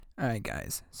Alright,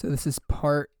 guys. So this is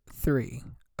part 3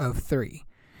 of 3.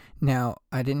 Now,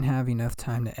 I didn't have enough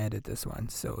time to edit this one,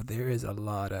 so there is a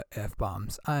lot of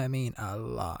F-bombs. I mean, a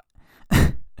lot.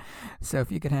 So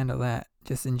if you could handle that,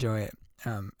 just enjoy it.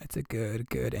 It's a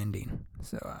good ending.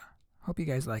 So, hope you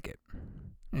guys like it.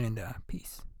 And,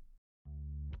 peace.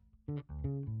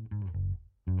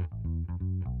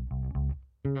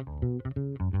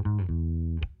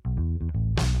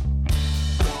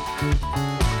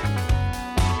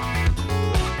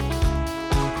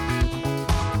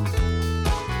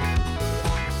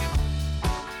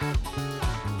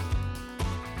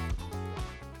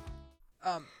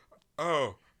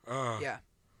 Yeah.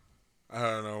 I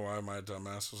don't know why my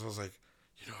dumbass was. I was like,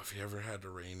 if he ever had to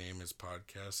rename his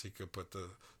podcast, he could put the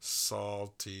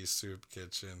Salty Soup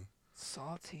Kitchen.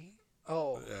 Salty?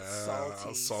 Oh, Yeah,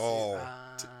 salty.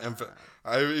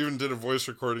 I even did a voice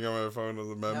recording on my phone of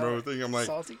the memo thing. I'm like,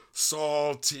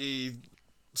 salty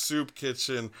Soup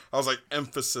Kitchen. I was like,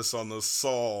 emphasis on the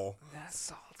Sol. That's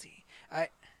salty. I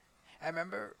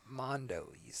remember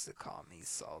Mondo used to call me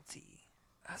salty.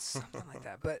 That's something like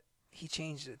that. But he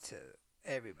changed it to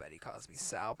everybody calls me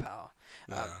Sal Pal.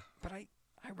 Yeah. But I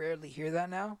rarely hear that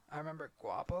now. I remember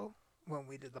Guapo when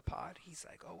we did the pod. He's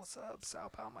like, "Oh, what's up, Sal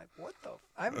Pal?" I'm like, "What the?"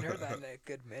 I haven't heard that in a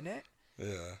good minute.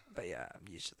 Yeah. But yeah, I'm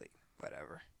usually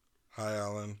whatever. Hi,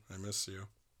 Alan. I miss you.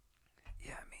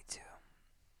 Yeah, me too.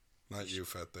 Not you,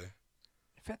 Fete.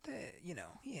 Fete,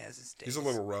 he has his days. He's a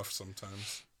little rough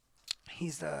sometimes.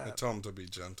 I tell him to be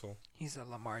gentle. He's a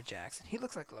Lamar Jackson. He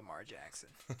looks like Lamar Jackson.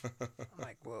 I'm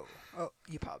like, whoa. Oh,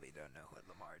 you probably don't know what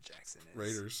Lamar Jackson is.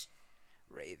 Raiders.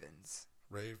 Ravens.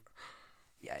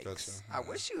 Yikes. Gotcha. I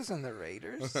wish he was in the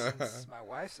Raiders. Since my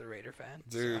wife's a Raider fan.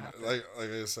 Dude, so like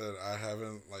I said, I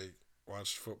haven't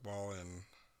watched football in.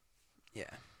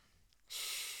 Yeah.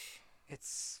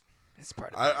 It's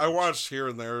part of I watched here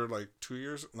and there 2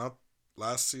 years, not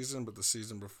last season, but the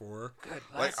season before. Good.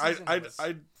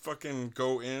 I'd fucking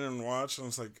go in and watch, and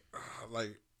it's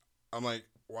I'm like,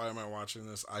 why am I watching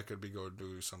this? I could be going to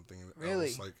do something really?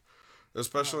 else.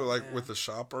 Especially with the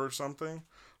shop or something.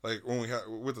 When we had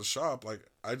with the shop,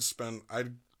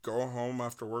 I'd go home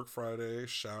after work Friday,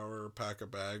 shower, pack a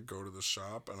bag, go to the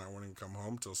shop, and I wouldn't come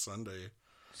home till Sunday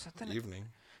evening.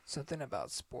 Something about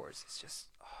sports is just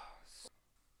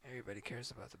everybody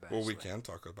cares about The Bachelor. Well, we can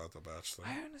talk about The Bachelor.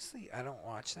 I don't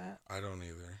watch that. I don't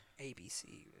either.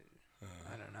 ABC.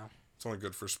 I don't know. It's only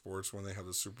good for sports when they have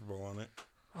the Super Bowl on it.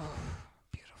 Oh,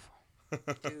 beautiful.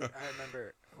 Dude, I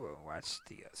remember watched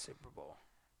the Super Bowl.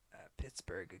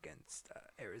 Pittsburgh against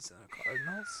Arizona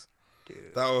Cardinals.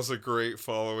 Dude. That was a great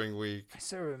following week. I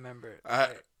still remember.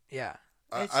 Yeah.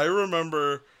 I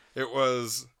remember it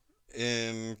was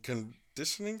in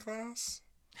conditioning class.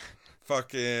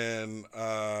 Fucking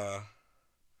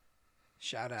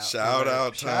Shout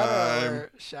out time.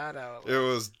 Shout out. It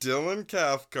was Dylan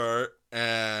Cathcart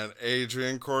and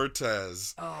Adrian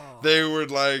Cortez. Oh. They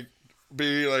would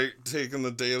be taking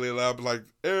the daily lab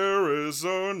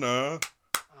Arizona.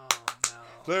 Oh no.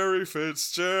 Larry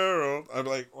Fitzgerald. I'm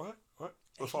like, what?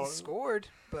 He scored,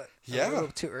 but a little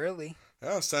too early.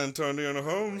 Yeah, San Antonio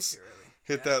Holmes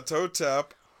hit that toe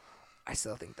tap. I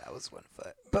still think that was 1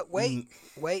 foot. But wait.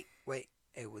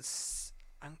 It was,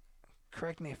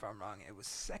 correct me if I'm wrong, it was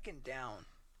second down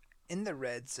in the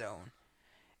red zone.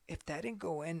 If that didn't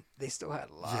go in, they still had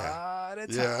a lot of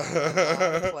time, a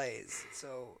lot of plays.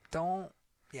 So no.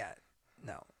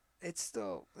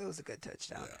 It was a good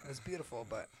touchdown. Yeah. It was beautiful,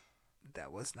 but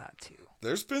that was not too.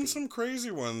 There's been some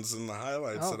crazy ones in the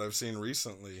highlights that I've seen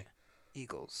recently.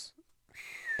 Eagles,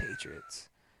 Patriots.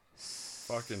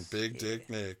 Fucking Big Dick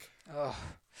Nick. Oh,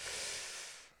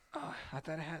 I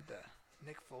thought I had the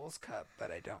Nick Foles cup,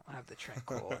 but I don't have the Trent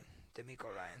Cole and D'Amico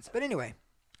Ryans. But anyway,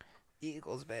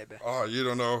 Eagles, baby. Oh, you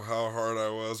don't know how hard I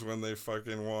was when they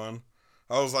fucking won.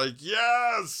 I was like,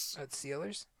 yes! The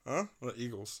Steelers? Huh? The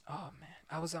Eagles. Oh, man.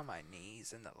 I was on my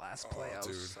knees in the last play. I was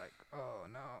just like, oh,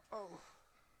 no. Oh,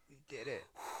 we did it.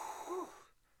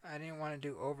 I didn't want to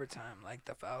do overtime like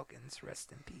the Falcons.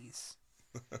 Rest in peace.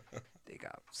 They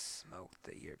got smoked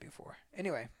the year before.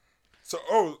 Anyway. So,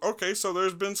 okay. So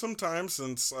there's been some time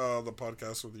since the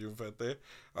podcast with you, Fete.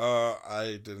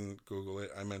 I didn't Google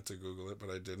it. I meant to Google it, but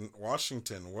I didn't.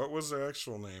 Washington. What was their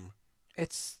actual name?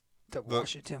 It's the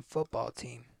Washington football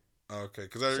team. Okay,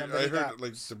 because I heard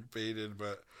it debated,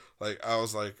 but I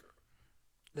was like,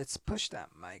 let's push that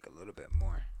mic a little bit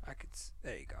more.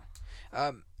 There you go.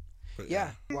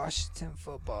 Yeah, Washington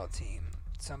football team.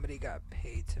 Somebody got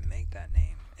paid to make that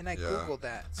name, and I Googled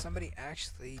that. Somebody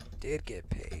actually did get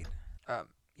paid.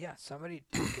 Somebody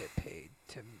did get paid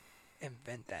to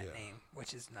invent that name,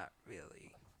 which is not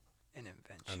really an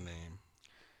invention. A name.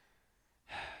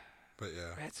 But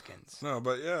yeah. Redskins. No,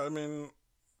 but yeah, I mean,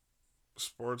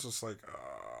 sports is like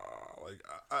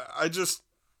I just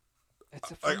It's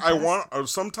a like fun I pastime. want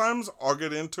sometimes I'll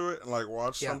get into it and like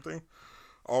watch Yeah. something.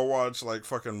 I'll watch like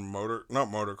fucking not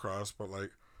motocross, but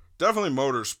like definitely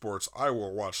motorsports. I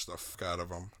will watch the fuck out of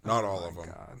them. Not all of them.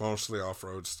 God. Mostly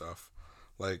off-road stuff.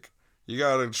 Like you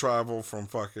gotta travel from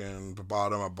fucking the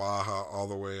bottom of Baja all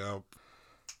the way up.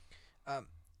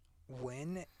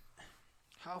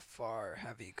 How far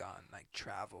have you gone, like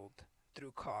traveled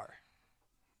through car,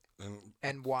 And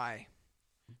and why?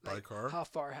 by Like, car. How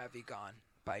far have you gone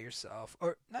by yourself,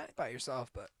 or not by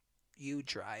yourself, but you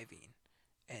driving,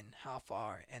 and how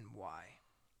far and why?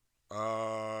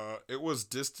 It was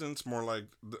distance, more like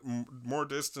more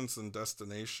distance than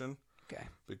destination. Okay.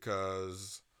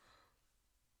 Because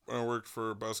when I worked for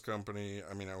a bus company,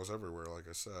 I mean, I was everywhere, like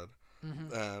I said,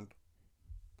 Mm-hmm. and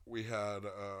we had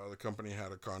the company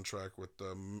had a contract with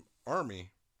the Army,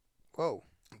 Whoa.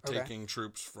 Okay. taking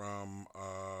troops from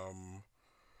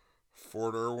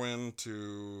Fort Irwin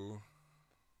to.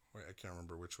 Wait, I can't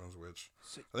remember which one's which.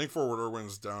 So, I think Fort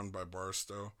Irwin's down by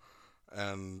Barstow,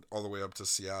 and all the way up to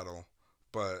Seattle.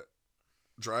 But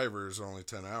drivers are only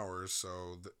 10 hours,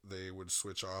 so they would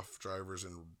switch off drivers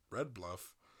in Red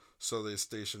Bluff. So they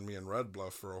stationed me in Red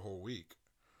Bluff for a whole week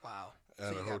wow. at So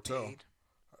a you got hotel. paid?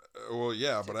 Well,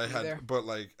 yeah, To but I be had, there? but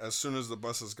like as soon as the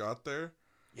buses got there,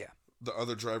 Yeah. the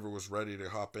other driver was ready to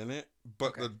hop in it,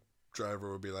 but Okay. the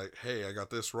driver would be like, "Hey, I got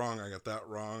this wrong, I got that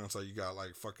wrong." It's like you got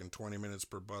like fucking 20 minutes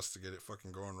per bus to get it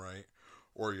fucking going right,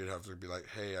 or you'd have to be like,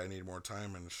 "Hey, I need more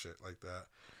time," and shit like that.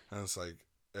 And it's like,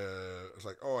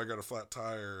 oh, I got a flat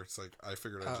tire. It's like I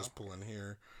figured I'd just pull in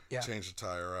here, Yeah. change the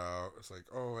tire out. It's like,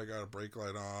 oh, I got a brake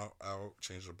light out,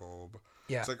 change the bulb.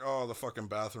 Yeah. It's like, oh, the fucking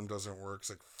bathroom doesn't work. It's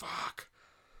like, fuck.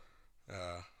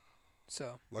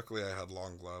 So. Luckily, I had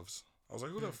long gloves. I was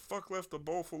like, who the fuck left a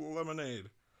bowl full of lemonade?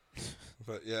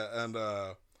 But yeah, and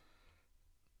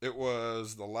it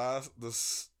was the last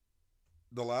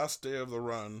day of the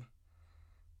run.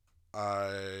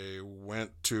 I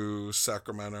went to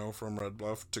Sacramento from Red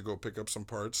Bluff to go pick up some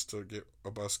parts to get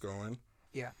a bus going.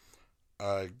 Yeah.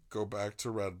 I go back to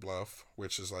Red Bluff,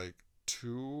 which is like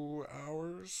 2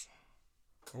 hours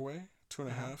away,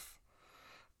 2.5,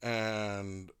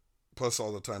 and plus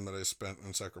all the time that I spent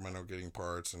in Sacramento getting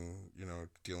parts and,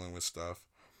 dealing with stuff.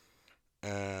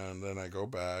 And then I go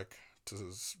back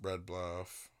to Red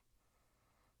Bluff,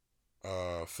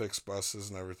 fix buses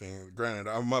and everything. Granted,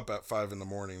 I'm up at 5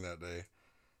 a.m. that day,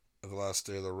 the last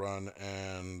day of the run,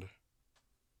 and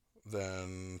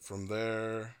then from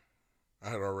there, I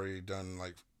had already done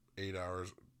like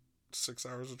 6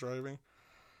 hours of driving,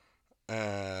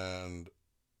 and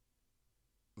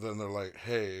then they're like,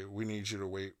 "Hey, we need you to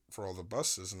wait for all the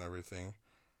buses and everything.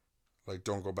 Like,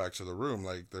 don't go back to the room.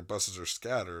 Like, the buses are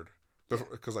scattered."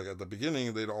 Because, like, at the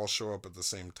beginning, they'd all show up at the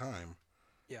same time.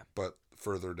 Yeah. But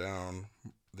further down,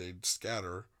 they'd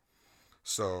scatter.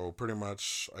 So, pretty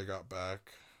much, I got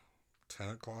back 10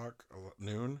 o'clock,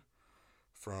 noon,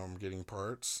 from getting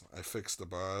parts. I fixed the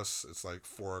bus. It's like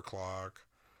 4 o'clock.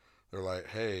 They're like,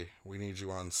 "Hey, we need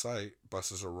you on site."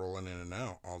 Buses are rolling in and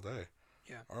out all day.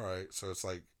 Yeah. All right. So, it's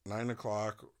like 9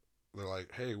 o'clock. They're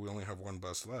like, "Hey, we only have one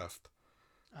bus left.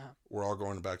 We're all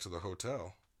going back to the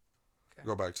hotel." Okay.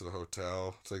 Go back to the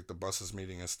hotel. It's like the bus is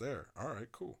meeting us there. All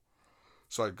right, cool.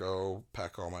 So I go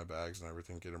pack all my bags and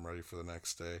everything, get them ready for the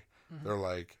next day. Mm-hmm. They're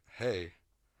like, "Hey,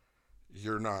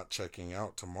 you're not checking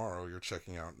out tomorrow. You're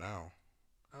checking out now.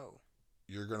 Oh.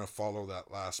 You're going to follow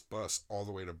that last bus all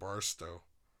the way to Barstow,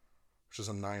 which is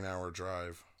a 9-hour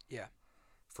drive." Yeah.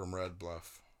 From Red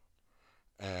Bluff.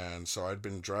 And so I'd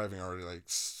been driving already like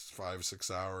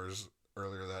 5-6 hours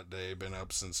earlier that day, been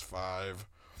up since 5.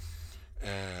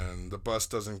 And the bus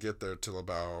doesn't get there till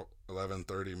about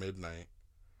 11:30 midnight.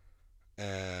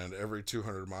 And every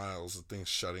 200 miles, the thing's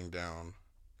shutting down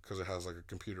because it has like a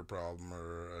computer problem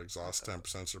or an exhaust temp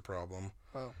sensor problem.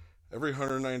 Oh. Every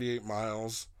 198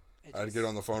 miles, I'd get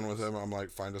on the phone with him. I'm like,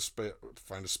 find a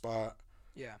spot.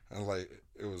 Yeah. And like,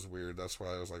 it was weird. That's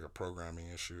why it was like a programming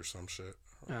issue or some shit.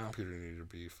 Oh. The computer needed to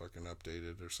be fucking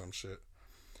updated or some shit.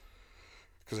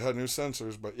 Because it had new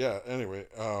sensors. But yeah, anyway,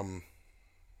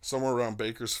 somewhere around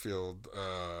Bakersfield,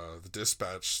 the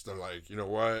dispatch, they're like, "You know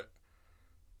what?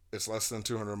 It's less than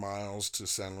 200 miles to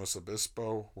San Luis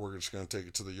Obispo. We're just going to take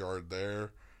it to the yard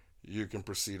there. You can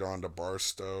proceed on to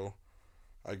Barstow."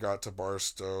 I got to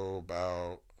Barstow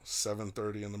about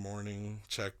 7:30 in the morning,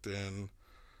 checked in.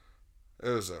 It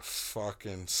was a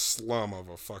fucking slum of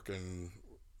a fucking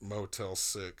Motel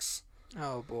 6.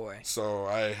 Oh, boy. So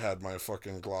I had my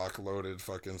fucking Glock loaded,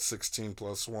 fucking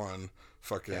 16+1,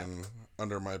 fucking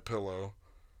under my pillow,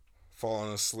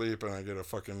 falling asleep, and I get a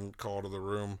fucking call to the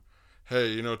room.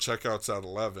 Hey, checkout's at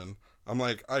 11. I'm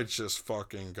like, I just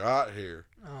fucking got here.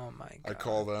 Oh my god. I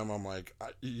call them. I'm like,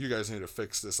 you guys need to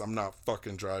fix this. I'm not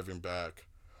fucking driving back.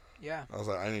 Yeah. I was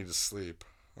like, I need to sleep.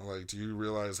 I'm like, do you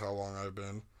realize how long I've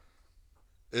been?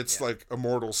 It's like a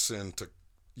mortal sin to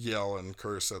yell and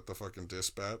curse at the fucking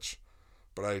dispatch.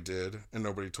 But I did, and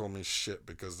nobody told me shit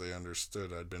because they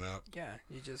understood I'd been up. Yeah,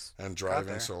 you just and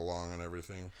driving so long and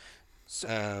everything. So,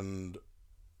 and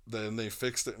then they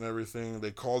fixed it and everything.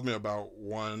 They called me about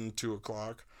 1, 2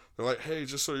 o'clock. They're like, hey,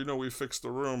 just so you know, we fixed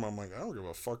the room. I'm like, I don't give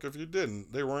a fuck if you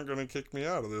didn't. They weren't going to kick me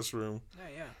out of this room.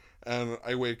 Yeah. And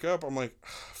I wake up, I'm like,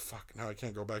 fuck, now I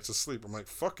can't go back to sleep. I'm like,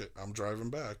 fuck it, I'm driving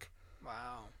back.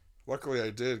 Wow. Luckily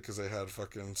I did, because they had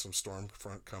fucking some storm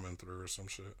front coming through or some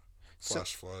shit.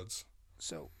 Flash floods.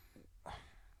 So,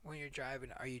 when you're driving,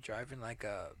 are you driving like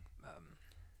a...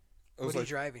 What are you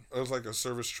driving? It was like a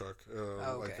service truck.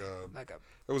 Okay.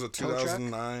 It was a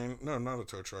 2009... No, not a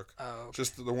tow truck. Oh, okay.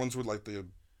 Just the ones with like the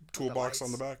toolbox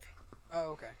on the back.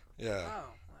 Oh, okay. Yeah. Oh, all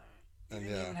right. You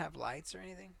didn't even have lights or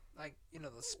anything? Like, the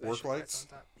special work lights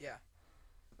on top? Yeah.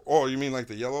 Oh, you mean like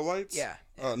the yellow lights? Yeah.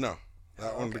 No.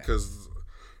 That one, because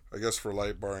I guess for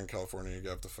light bar in California, you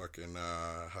have to fucking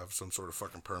have some sort of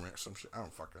fucking permit or some shit. I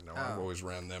don't fucking know. I've always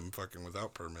ran them fucking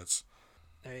without permits.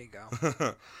 There you go.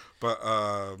 But,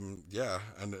 yeah.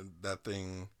 And that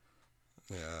thing,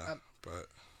 yeah. But,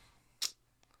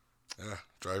 yeah,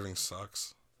 driving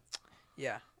sucks.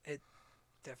 Yeah, it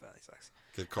definitely sucks.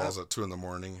 Get calls at 2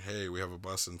 a.m. Hey, we have a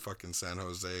bus in fucking San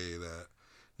Jose that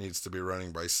needs to be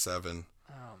running by 7.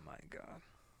 Oh my god.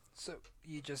 So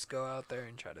you just go out there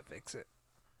and try to fix it?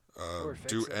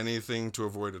 Do anything to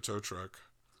avoid a tow truck.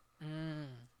 Oh,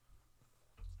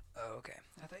 okay.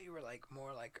 I thought you were like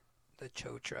more like the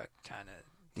tow truck kind of.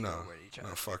 No,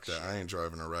 fuck that. Shit. I ain't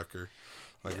driving a wrecker.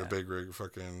 Like a big rig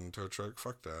fucking tow truck.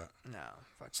 Fuck that. No,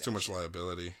 fuck it's that. Too much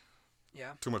liability.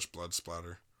 Yeah. Too much blood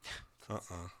splatter.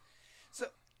 So,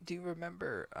 do you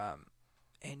remember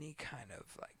any kind of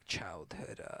like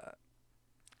childhood?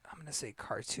 I'm gonna say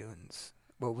cartoons.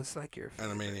 What was like your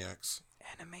favorite? Animaniacs.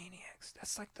 Animaniacs.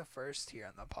 That's like the first here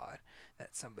on the pod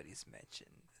that somebody's mentioned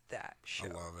that show. I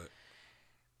love it.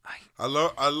 I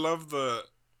love the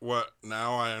what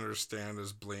now I understand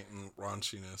is blatant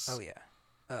raunchiness. Oh yeah.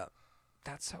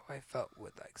 That's how I felt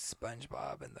with like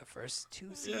SpongeBob in the first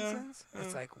 2 seasons. Yeah.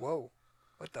 It's like, whoa,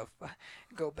 what the fuck?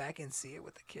 Go back and see it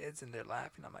with the kids and they're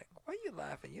laughing. I'm like, why are you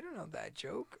laughing? You don't know that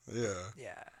joke. Yeah.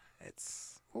 Yeah.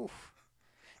 It's oof.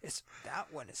 It's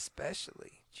that one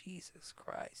especially. Jesus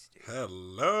Christ, dude.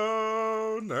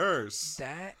 Hello, nurse.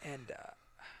 That and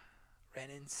Ren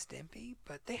and Stimpy,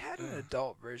 but they had an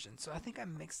adult version, so I think I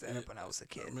mixed that up when I was a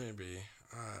kid. Maybe.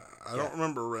 I don't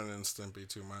remember Ren and Stimpy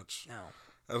too much. No.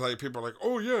 And like people are like,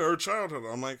 oh yeah, our childhood.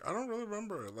 I'm like, I don't really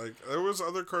remember it. Like there was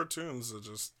other cartoons that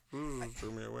just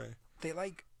threw me away. They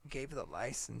like gave the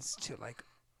license to like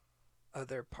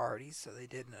other parties, so they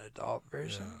did an adult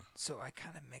version. Yeah. So I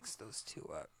kind of mixed those two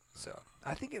up. So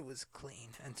I think it was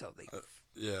clean until they.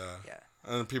 Yeah.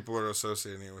 And people are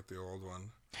associating it with the old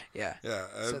one. Yeah. Yeah.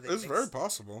 So it's very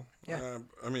possible. Yeah.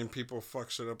 I mean, people fuck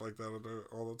shit up like that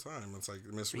all the time. It's like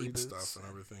misread stuff and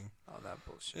everything. All that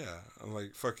bullshit. Yeah. And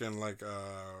like fucking like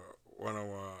one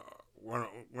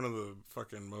of the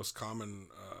fucking most commonly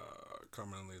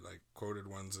like quoted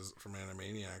ones is from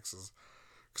Animaniacs is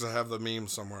because I have the meme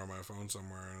somewhere on my phone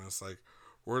somewhere and it's like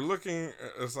we're looking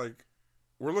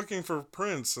for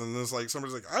Prince and there's like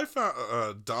somebody's like I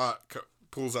found Dot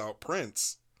pulls out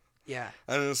Prince. Yeah.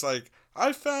 And it's like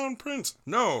I found Prince.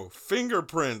 No,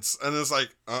 fingerprints. And it's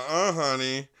like,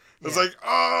 honey. It's like,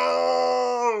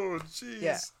 oh, jeez.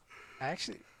 Yeah.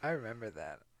 I remember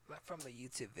that from a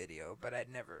YouTube video, but I'd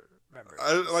never remember.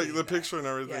 I like the picture and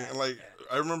everything. Yeah,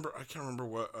 I can't remember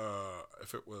what,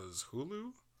 if it was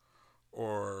Hulu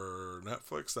or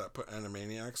Netflix that put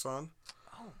Animaniacs on.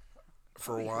 Oh.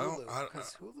 For a while.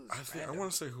 Hulu's I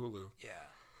want to say Hulu. Yeah,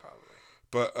 probably.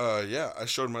 But, yeah, I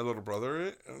showed my little brother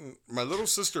it, and my little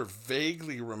sister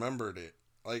vaguely remembered it.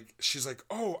 Like, she's like,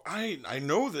 oh, I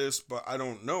know this, but I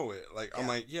don't know it. Like, I'm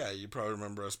like, yeah, you probably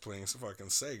remember us playing some fucking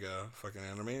Sega, fucking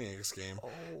Animaniacs game,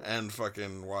 and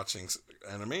fucking watching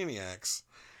Animaniacs.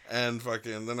 And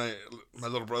fucking, then my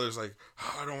little brother's like,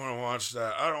 oh, I don't want to watch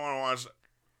that. I don't want to watch that.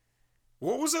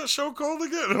 What was that show called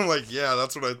again? I'm like, yeah,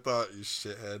 that's what I thought, you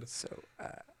shithead. So,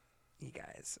 you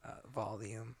guys,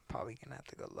 volume probably gonna have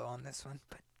to go low on this one,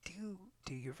 but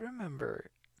do you remember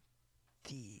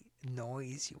the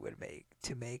noise you would make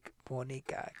to make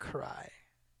Monica cry?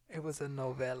 It was a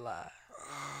novella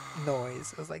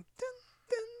noise. It was like dun,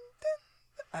 dun, dun.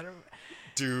 I don't.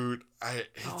 Dude,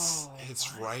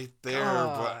 it's right there,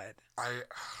 God. but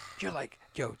You're like,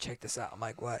 yo, check this out. I'm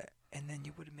like, what? And then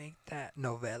you would make that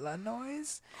novella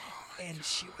noise, and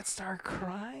she would start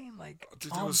crying. Like,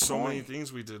 dude, there was so many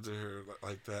things we did to her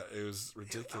like that. It was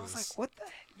ridiculous. I was like, what the?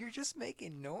 You're just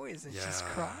making noise and she's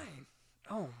crying.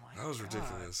 Oh my god. That was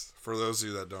ridiculous. For those of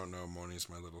you that don't know, Moni's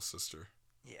my little sister.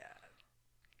 Yeah,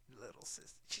 little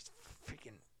sister. She's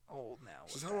freaking old now.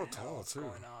 She's hella tall too. What's going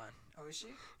on? Oh, is she?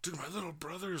 Dude, my little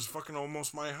brother is fucking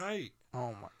almost my height.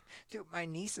 Oh my. Dude, my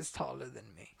niece is taller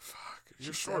than me. Fuck.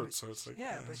 You're short, so it's like...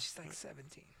 Yeah, but she's like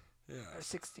 17. Yeah. Or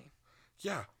 16.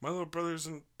 Yeah, my little brother's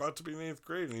about to be in 8th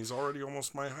grade, and he's already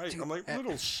almost my height. Dude, I'm like,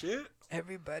 little shit.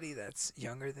 Everybody that's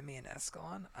younger than me in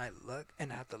Escalon, I look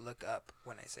and have to look up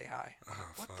when I say hi. Oh,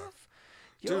 what fuck.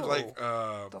 the Yo, dude, like,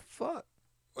 what the fuck?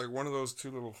 Like, one of those two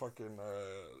little fucking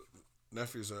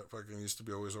nephews that fucking used to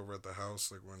be always over at the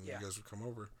house, like, when you guys would come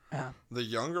over. Uh-huh. The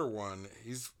younger one,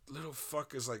 he's little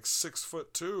fuck is like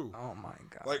 6'2". Oh, my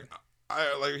God.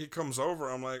 Like, he comes over,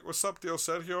 I'm like, what's up, Tío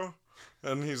Sergio?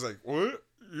 And he's like, what?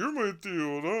 You're my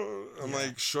tío, no? I'm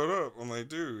like, shut up. I'm like,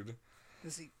 dude.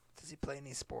 Does he play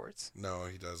any sports? No,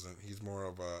 he doesn't. He's more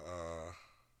of a,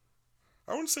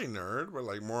 I wouldn't say nerd, but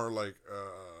like more like,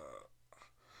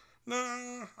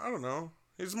 nah, I don't know.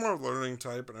 He's more learning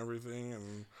type and everything.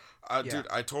 And dude,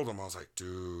 I told him, I was like,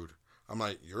 dude, I'm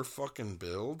like, your fucking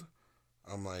build.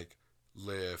 I'm like,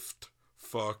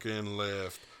 fucking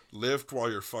lift while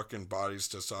your fucking body's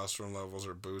testosterone levels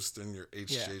are boosting, your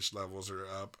HGH levels are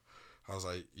up. I was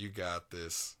like, you got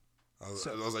this. I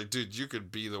was like, dude, you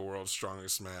could be the world's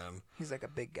strongest man. He's like a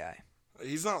big guy.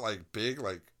 He's not like big,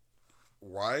 like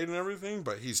wide and everything,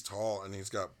 but he's tall and he's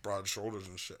got broad shoulders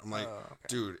and shit. I'm like,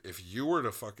 dude, if you were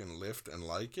to fucking lift and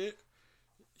like it,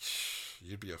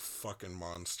 you'd be a fucking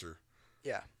monster.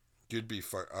 Yeah. You'd be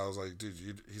I was like,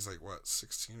 dude, he's like, what,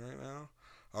 16 right now?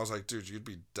 I was like, dude, you'd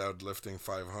be deadlifting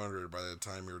 500 by the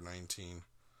time you're 19.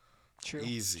 True.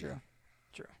 Easy.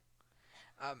 True.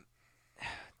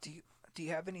 Do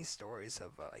you have any stories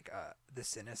of the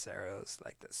Siniceros,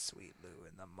 like the Sweet Lou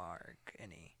and the Mark?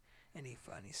 Any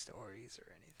funny stories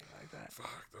or anything like that?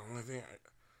 Fuck. The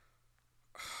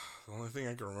only thing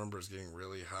I can remember is getting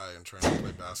really high and trying to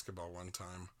play basketball one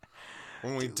time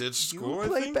when we ditched school. You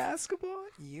play basketball?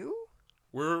 You?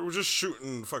 We're just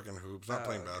shooting fucking hoops, not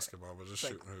playing basketball, but just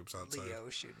shooting hoops outside. Leo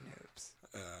shooting hoops.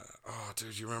 Oh,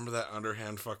 dude, you remember that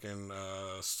underhand fucking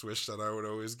swish that I would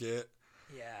always get?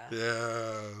 Yeah.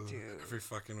 Yeah. Dude. Every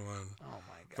fucking one. Oh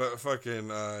my god. But fucking,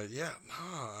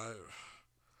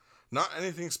 not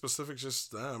anything specific,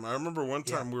 just them. I remember one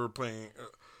time we were playing,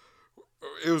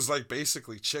 it was like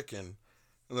basically chicken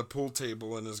in the pool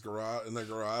table in the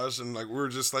garage, and like we were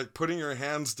just like putting your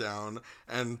hands down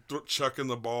and chucking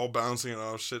the ball, bouncing it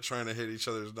off shit, trying to hit each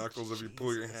other's knuckles. If you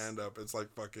pull your hand up, it's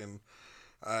like fucking,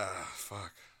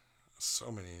 fuck,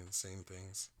 so many insane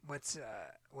things. What's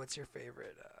your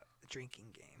favorite drinking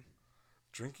game?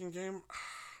 Drinking game?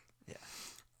 Yeah.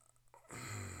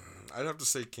 I'd have to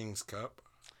say King's Cup.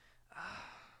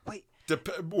 Wait.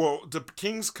 The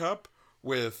King's Cup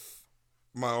with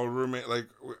my old roommate, like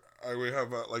we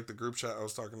have like the group chat I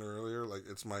was talking to earlier, like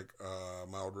it's my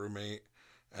old roommate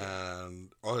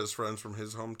and all his friends from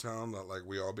his hometown that like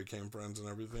we all became friends and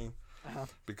everything.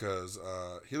 Because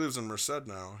he lives in Merced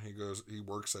now. He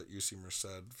works at UC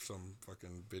Merced, some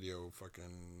fucking video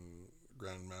fucking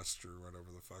grandmaster,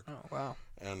 whatever the fuck. Oh wow.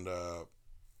 And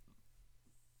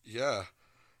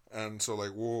and so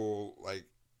like we'll like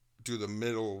do the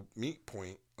middle meet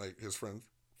point. Like his friends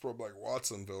from like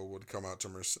Watsonville would come out to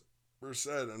Merced,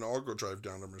 and I'll go drive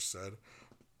down to Merced.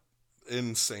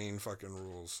 Insane fucking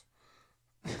rules.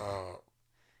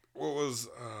 What was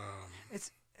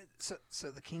It's so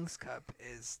the King's Cup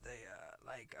is the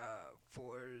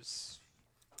fours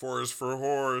for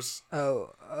horse.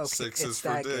 Oh, okay. Sixes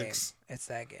for dicks. It's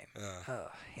that game. Yeah. Oh,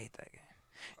 I hate that game.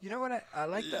 You know what I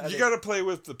like the You got to play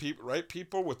with the right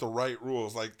people with the right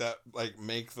rules, like that, like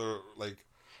make the like.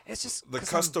 It's just the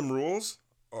custom rules.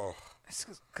 Oh. It's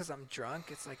because I'm drunk.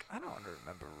 It's like I don't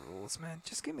remember rules, man.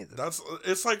 Just give me the.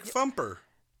 It's like Thumper.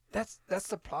 That's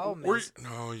the problem.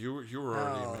 You were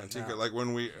already in Manteca. No. Like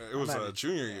when it was a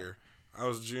junior year. I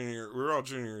was a junior. We were all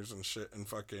juniors and shit, and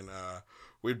fucking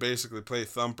we'd basically play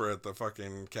Thumper at the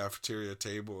fucking cafeteria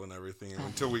table and everything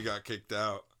until we got kicked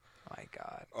out. My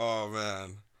God. Oh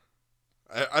man,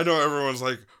 I know everyone's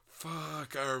like,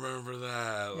 fuck, I remember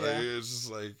that. Like it's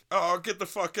just like, oh, get the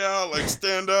fuck out. Like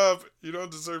stand up. You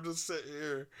don't deserve to sit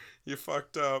here. You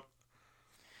fucked up.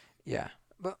 Yeah,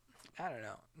 but I don't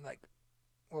know. Like,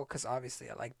 well, because obviously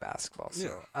I like basketball,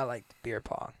 so I liked beer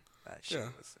pong. That shit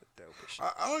was the dopest shit.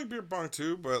 I like beer pong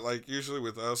too, but like usually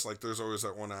with us, like there's always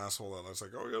that one asshole that's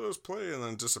like, oh yeah, let's play, and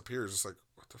then disappears. It's like,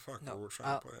 what the fuck? No, We're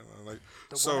trying to play. And I'm like,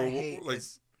 The so one I hate like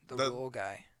is the that- rule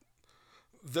guy.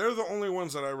 they're the only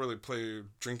ones that I really play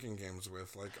drinking games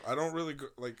with. Like, I don't really go,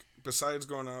 like, besides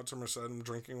going out to Merced and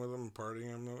drinking with them and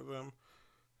partying with them.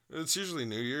 It's usually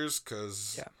New Year's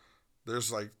because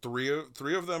there's like three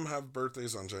of them have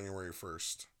birthdays on January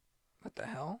 1st. What the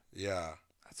hell? Yeah.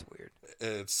 That's weird.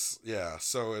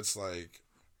 So it's like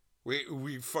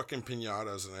we fucking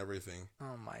piñatas and everything.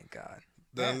 Oh my god.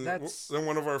 Then that's... then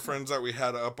one of our friends that we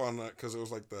had up on that, because it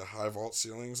was like the high vault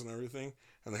ceilings and everything,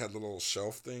 and they had the little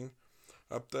shelf thing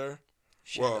up there.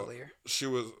 Chandelier. Well, she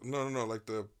was no like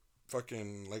the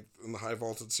fucking, like in the high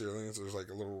vaulted ceilings there's like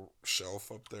a little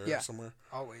shelf up there somewhere.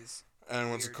 Always.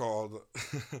 And what's it called?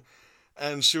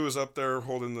 And she was up there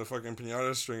holding the fucking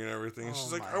piñata string and everything. And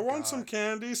she's like, I want some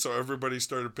candy. So everybody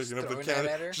started picking up the candy.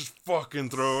 Just fucking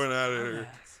throwing at her.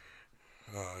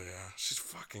 Oh, yeah. She's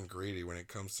fucking greedy when it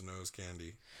comes to nose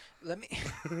candy. Let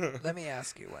me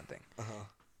ask you one thing.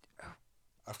 Uh-huh.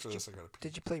 After this, I gotta pee.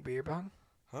 Did you play beer pong?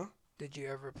 Huh? Did you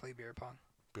ever play beer pong?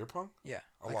 Beer pong? Yeah.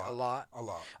 A lot.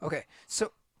 Okay,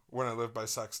 so... When I lived by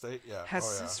Sac State, yeah.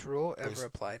 Has this rule ever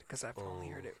applied? Because I've only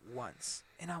heard it once.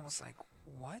 And I was like,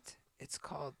 what? It's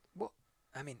called... Well,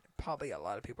 I mean, probably a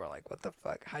lot of people are like, what the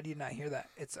fuck? How do you not hear that?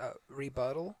 It's a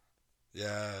rebuttal?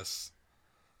 Yes.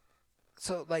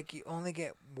 So, like, you only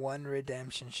get one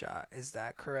redemption shot. Is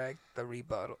that correct? The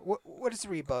rebuttal. What is a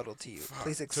rebuttal to you?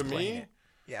 Please explain to me? it.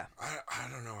 Yeah. I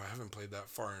don't know. I haven't played that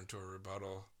far into a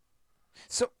rebuttal.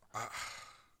 So...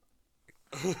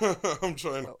 I'm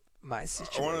trying... Well, my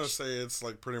situation... I want to say it's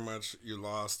like pretty much you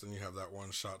lost and you have that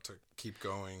one shot to keep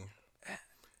going.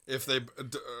 If they...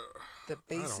 the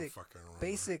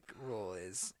basic rule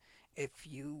is if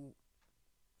you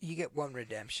get one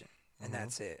redemption, and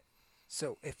that's it.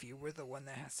 So if you were the one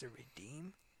that has to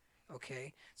redeem,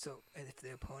 okay, so if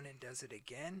the opponent does it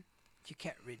again, you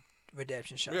can't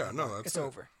redemption shot. Yeah, no, that's it's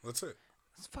over. That's it.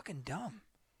 It's fucking dumb.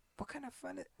 What kind of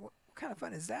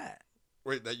fun is that?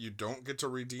 Wait, that you don't get to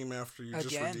redeem after you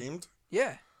just redeemed?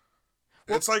 Yeah.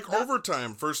 Well, it's like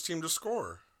overtime, first team to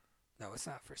score. No, it's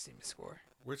not first team to score.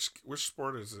 Which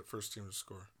sport is it first team to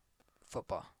score?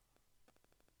 Football.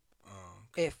 Oh.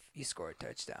 Okay. If you score a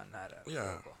touchdown, not a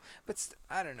field goal. But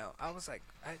I don't know. I was like,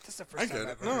 that's the first time I get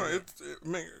I've it. ever No, heard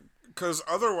it because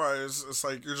otherwise it's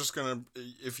like you're just gonna,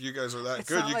 if you guys are that it's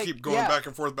good, you like, keep going back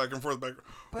and forth, but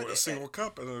a single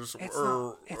cup and it's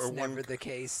never the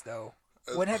case though.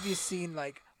 When have you seen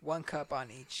like one cup on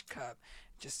each cup?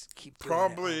 Just keep doing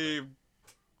probably. it.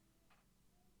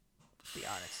 Be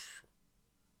honest.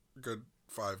 Good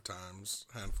 5 times,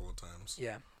 handful of times.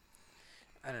 Yeah.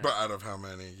 I don't know. But out of how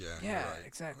many? Yeah. Yeah, right.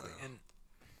 exactly. And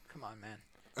come on, man.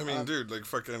 I mean, dude, like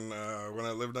fucking when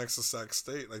I lived next to Sac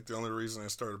State, like the only reason I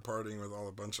started partying with all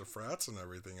a bunch of frats and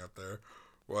everything up there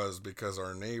was because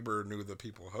our neighbor knew the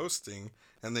people hosting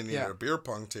and they needed a beer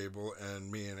pong table,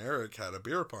 and me and Eric had a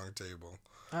beer pong table.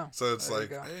 Oh, so it's like,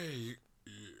 hey,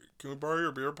 can we borrow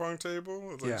your beer pong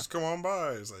table? It's like, just come on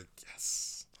by. It's like,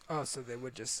 yes. Oh, so they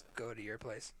would just go to your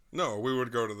place? No, we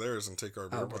would go to theirs and take our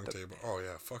beer pong table. Oh,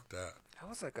 yeah, fuck that. That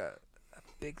was like a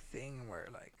big thing where,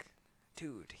 like,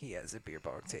 dude, he has a beer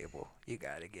pong table. You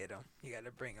gotta get him. You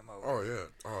gotta bring him over. Oh, yeah.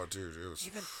 Oh, dude, it was...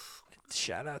 Even,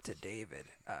 shout out to David.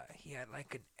 He had,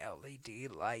 like, an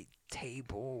LED light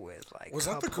table with, like, was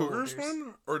that the Cougars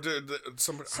one? Or did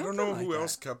somebody... Something I don't know like who that.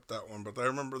 else kept that one, but I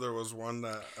remember there was one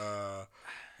that,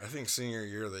 I think senior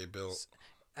year they built.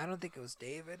 I don't think it was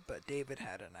David, but David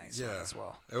had a nice one as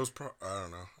well. It was, I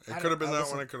don't know. It could have been that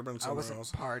one. It could have been someone else.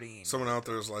 Partying. Someone out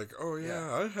there is like, oh,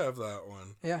 yeah, I have that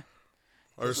one. Yeah.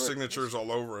 Our signatures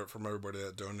all over it from everybody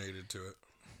that donated to it.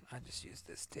 I just use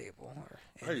this table or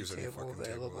I use any table fucking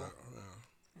available. table.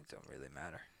 It don't really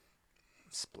matter.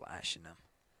 I'm splashing them.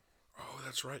 Oh,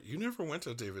 that's right. You never went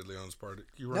to David Leon's party.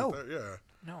 You weren't there? Yeah.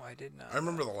 No, I did not. I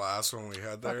remember the last one we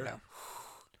had there. No.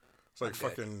 It's like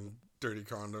fucking dirty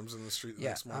condoms in the street the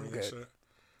next morning and shit.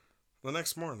 The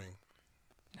next morning.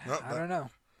 I don't know.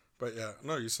 But yeah,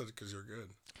 no, you said it because you're good.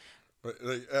 But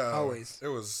always. It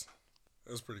was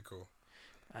pretty cool.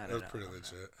 It was pretty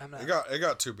legit. Not, it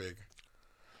got too big.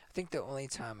 I think the only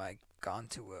time I gone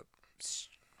to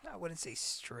I wouldn't say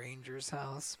stranger's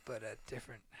house, but a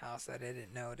different house that I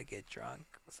didn't know to get drunk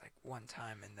was like one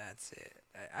time, and that's it.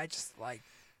 I just like.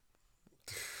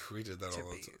 We did that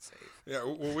all the time. Safe. Yeah,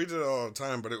 well, we did it all the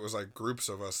time, but it was like groups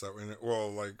of us that we. Well,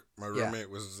 like my roommate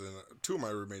was in. 2 of my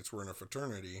roommates were in a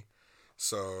fraternity,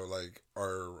 so like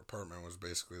our apartment was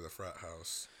basically the frat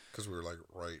house because we were like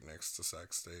right next to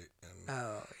Sac State,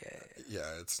 and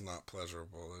yeah, it's not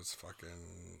pleasurable. It's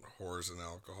fucking whores and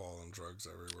alcohol and drugs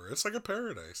everywhere. It's like a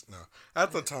paradise. No,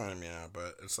 at the time, yeah,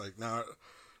 but it's like now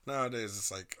nowadays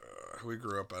it's like we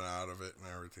grew up and out of it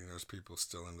and everything. There's people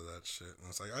still into that shit, and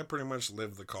it's like I pretty much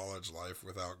lived the college life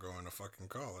without going to fucking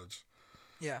college.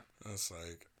 Yeah. And it's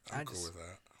like I'm cool with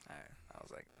that. I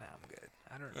was like, nah, I'm good.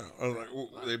 I don't Yeah, know. I was like,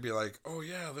 well, they'd be like, oh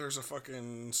yeah, there's a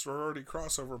fucking sorority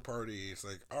crossover party. It's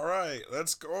like, all right,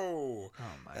 let's go. Oh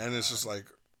my and God. it's just like,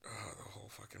 the whole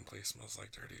fucking place smells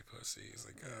like dirty pussy. It's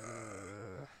like,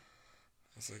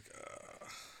 it's like,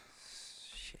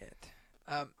 shit.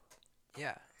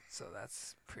 Yeah. So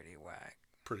that's pretty whack.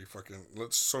 pretty fucking.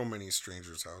 So many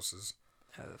strangers' houses.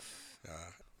 Yeah.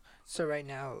 So right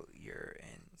now you're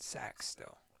in Sac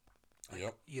still.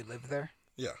 Yep. You live there?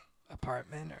 Yeah.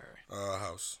 Apartment or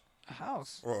House. a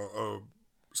house? Well,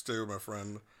 stay with my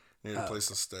friend. Need a place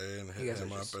to stay and hit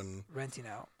him up and renting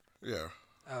out. Yeah.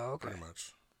 Oh, okay. Pretty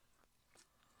much.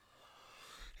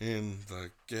 In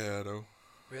the ghetto.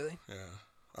 Really? Yeah.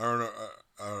 I don't know.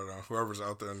 I don't know. Whoever's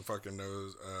out there and fucking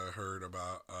knows, heard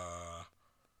about,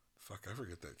 fuck, I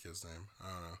forget that kid's name. I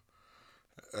don't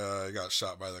know. He got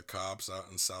shot by the cops out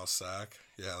in South Sac.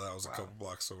 Yeah, that was a couple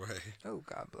blocks away. Oh,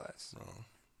 God bless.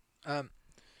 Oh.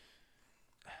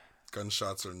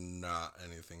 Gunshots are not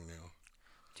anything new.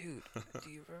 Dude, do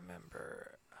you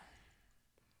remember,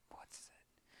 what's it?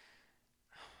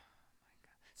 Oh, my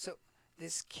God. So,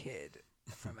 this kid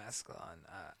from Escalon,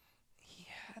 he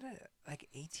had a, like,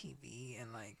 ATV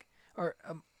and, like, or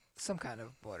some kind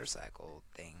of motorcycle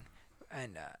thing,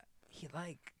 and, he,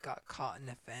 like, got caught in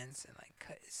a fence and, like,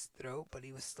 cut his throat, but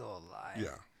he was still alive.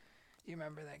 Yeah. Do you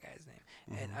remember that guy's name?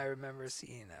 Mm-hmm. And I remember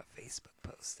seeing a Facebook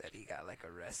post that he got, like,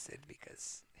 arrested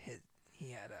because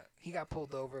he got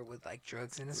pulled over with, like,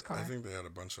 drugs in his car. I think they had a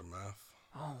bunch of meth.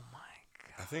 Oh, my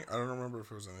God. I don't remember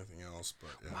if it was anything else, but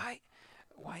yeah.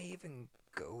 Why even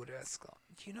go to Escalon?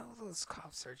 You know those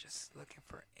cops are just looking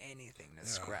for anything to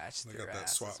scratch their asses. They got that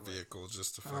SWAT vehicle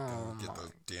just to fucking get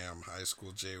the damn high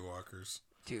school jaywalkers.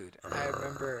 Dude, I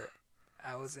remember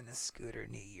I was in a scooter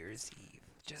New Year's Eve,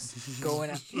 just going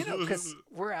out, because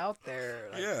we're out there,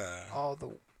 like, all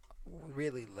the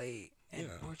really late, and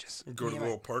we're just go to the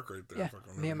little park right there.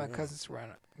 Yeah, me and my cousins we're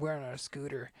on our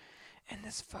scooter, and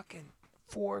this fucking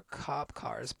 4 cop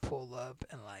cars pull up,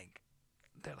 and like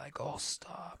they're like, "Oh,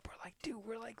 stop!" We're like, "Dude,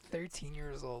 we're like 13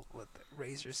 years old with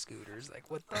Razor scooters.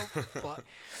 Like, what the fuck?"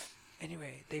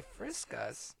 Anyway, they frisk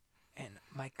us, and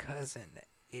my cousin, the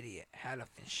idiot, had a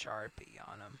Sharpie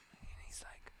on him, and he's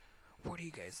like, "Where do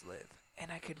you guys live?"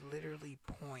 And I could literally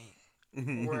point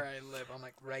where I live. I'm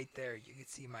like, right there. You could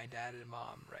see my dad and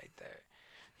mom right there.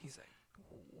 He's like,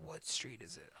 "What street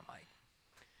is it?" I'm like,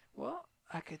 "Well,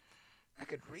 I could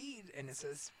read, and it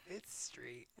says 5th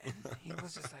Street." And he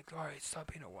was just like, "All right,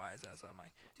 stop being a wise ass." I'm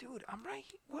like, "Dude, I'm right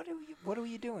here. What are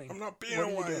you doing?" I'm not being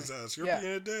a wise ass. You're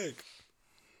being a dick.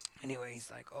 Anyway, he's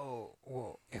like, "Oh,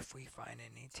 well, if we find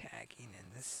any tagging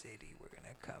in this city, we're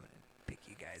gonna come and pick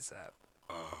you guys up."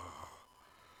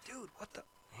 Dude, what the?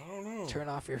 I don't know. Turn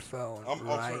off your phone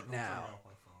right now.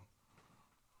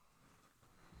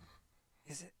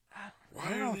 Is it?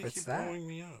 Why do they keep blowing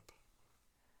me up?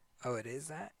 Oh, it is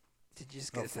that? Did you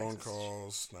just get a phone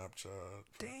calls, Snapchat?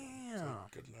 Damn.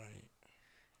 Like, good night.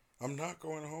 I'm not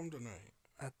going home tonight.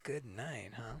 A good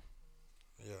night, huh?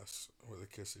 Yes, with a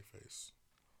kissy face.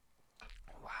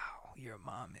 Wow, your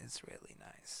mom is really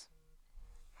nice.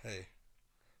 Hey,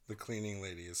 the cleaning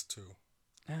lady is too.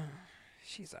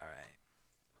 She's all right.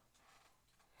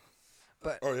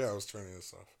 But oh yeah, I was turning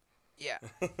this off. Yeah.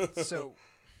 So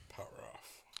power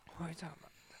off. What are you talking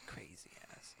about? The crazy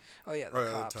ass. Oh yeah,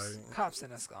 the cops in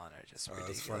Escalon are just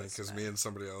ridiculous. It's funny because me and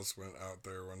somebody else went out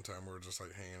there one time. We were just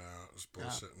like hanging out, just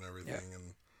bullshit and everything,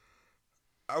 and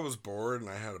I was bored and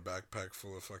I had a backpack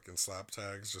full of fucking slap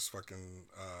tags, just fucking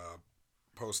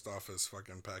post office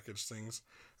fucking package things.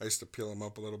 I used to peel them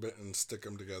up a little bit and stick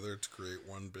them together to create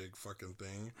one big fucking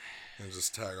thing, and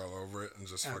just tag all over it and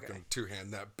just fucking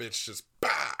two-hand that bitch just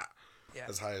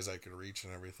as high as I could reach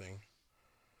and everything.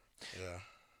 Yeah.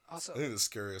 Also, I think the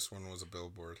scariest one was a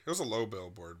billboard. It was a low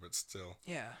billboard, but still.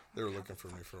 Yeah. They were looking for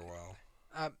me for a while.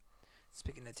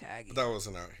 Speaking of tagging. But that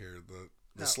wasn't out here.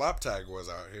 The slap tag was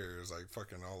out here. It was like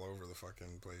fucking all over the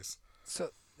fucking place.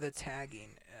 So the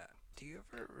tagging. Do you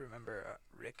ever remember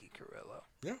Ricky Carrillo?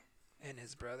 Yeah. And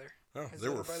his brother? Oh, they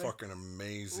were fucking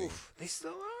amazing. Oof, they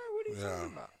still are? What are you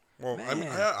talking about? Well, I mean,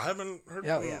 I haven't heard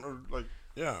them.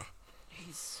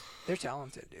 They're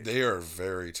talented, dude. They are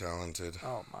very talented.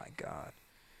 Oh, my God.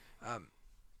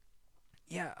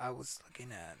 Yeah, I was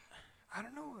looking at... I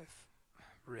don't know if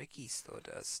Ricky still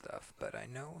does stuff, but I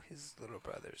know his little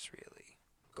brother's really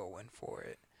going for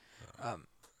it.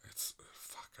 It's...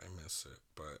 Fuck, I miss it,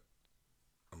 but...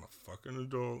 I'm a fucking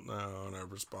adult now, and I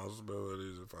have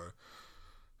responsibilities. If I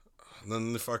And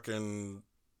then the fucking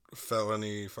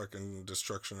felony fucking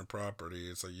destruction of property.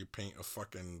 It's like you paint a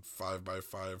fucking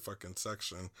 5x5 fucking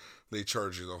section. They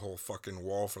charge you the whole fucking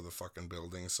wall for the fucking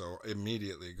building. So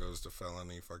immediately it goes to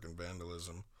felony fucking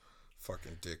vandalism.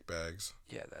 Fucking dick bags.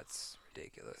 Yeah, that's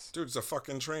ridiculous. Dude, it's a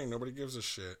fucking train. Nobody gives a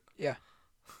shit. Yeah.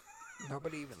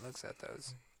 Nobody even looks at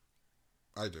those.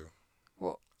 I do.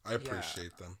 Well, I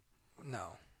appreciate them.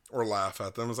 No. Or laugh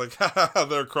at them. It's like, ha,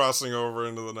 they're crossing over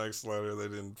into the next letter. They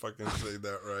didn't fucking say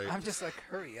that right. I'm just like,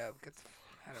 hurry up. Get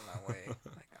the out of my way.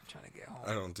 Like, I'm trying to get home.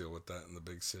 I don't deal with that in the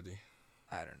big city.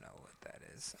 I don't know what that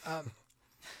is.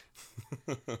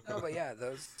 No, but yeah,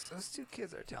 those two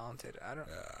kids are talented. I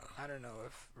don't know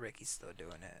if Ricky's still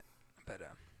doing it, but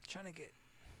trying to get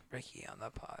Ricky on the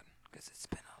pod because it's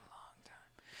been a long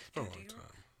time. Dude, time.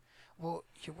 Well,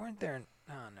 you weren't there.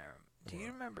 No. Do you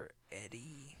remember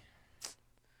Eddie?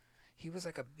 He was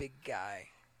like a big guy,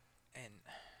 and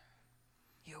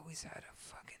he always had a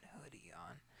fucking hoodie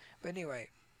on. But anyway,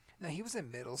 no, he was in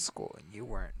middle school, and you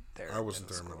weren't there. I wasn't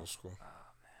there in middle school.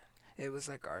 Oh man, it was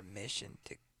like our mission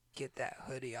to get that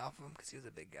hoodie off him because he was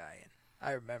a big guy, and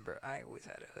I remember I always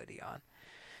had a hoodie on.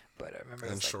 But I remember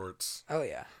and it was shorts. Oh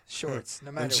yeah, shorts.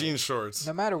 No matter and jean shorts.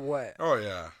 No matter what. Oh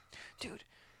yeah, dude.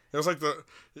 It was like the.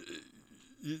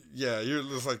 Yeah, you're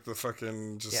just like the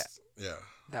fucking just. Yeah.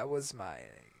 That was my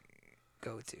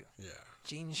go-to. Yeah.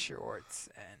 Jean shorts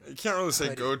and. You can't really say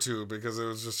hoodie. Go-to because it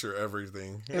was just your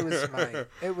everything. It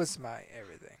was my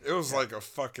everything. It was like a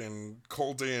fucking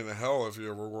cold day in hell if you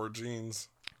ever wore jeans.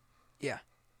 Yeah.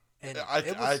 And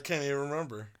I can't even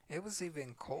remember. It was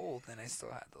even cold, and I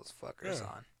still had those fuckers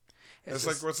on. It's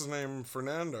like, what's his name?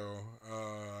 Fernando.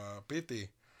 Piti.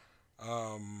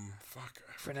 Fuck.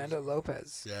 Fernando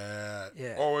Lopez. Yeah.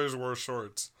 Yeah. Always wore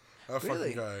shorts. That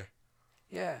Really? fucking guy.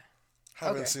 Yeah.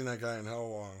 Haven't seen that guy in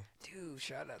hell long. Dude,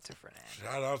 shout out to Fernando.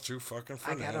 Shout out to fucking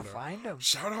Fernando. I gotta find him.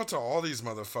 Shout out to all these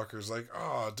motherfuckers. Like,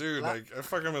 oh, dude, like, I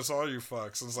fucking miss all you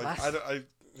fucks. It's like, I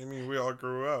mean, we all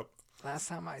grew up. Last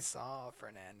time I saw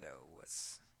Fernando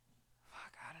was,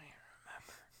 fuck, I don't even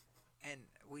remember. And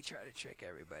we try to trick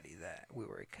everybody that we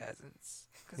were cousins.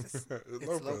 Because it's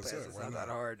Lopez. It's not that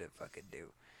hard to fucking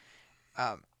do.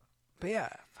 But yeah,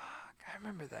 fuck, I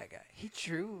remember that guy. He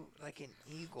drew like an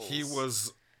eagle. He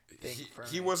was...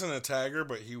 He wasn't a tagger,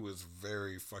 but he was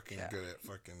very fucking good at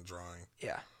fucking drawing.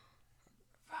 Yeah.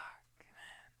 Fuck,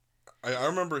 man. I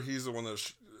remember he's the one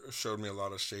that showed me a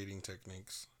lot of shading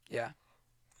techniques. Yeah.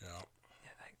 Yeah.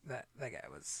 Yeah, that guy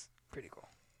was pretty cool.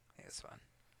 He was fun.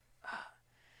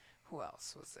 Who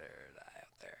else was there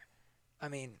out there? I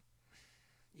mean,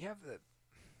 you have the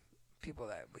people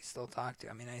that we still talk to.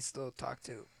 I mean, I still talk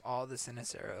to all the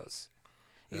Siniceros.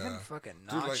 Even fucking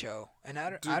Nacho. And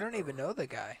I don't even know the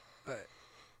guy, but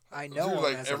I know him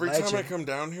like, as every a legend. time I come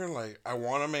down here, like, I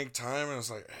want to make time, and it's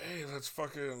like, hey, let's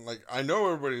fucking, like, I know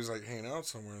everybody's, like, hanging out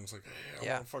somewhere, and it's like, hey,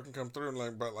 I want to fucking come through, and,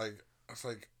 like, but, like, it's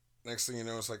like, next thing you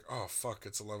know, it's like, oh, fuck,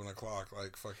 it's 11 o'clock,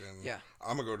 like, fucking,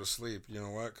 I'm gonna go to sleep, you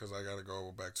know what, because I gotta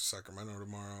go back to Sacramento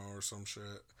tomorrow, or some shit.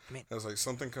 I mean, it's like,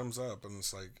 something comes up, and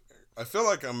it's like, I feel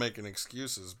like I'm making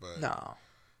excuses, but... No.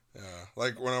 Yeah,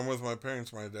 like when I'm with my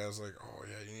parents, my dad's like, "Oh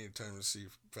yeah, you need time to see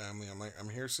family." I'm like, "I'm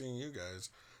here seeing you guys."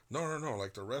 No,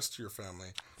 like the rest of your family.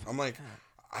 I'm like,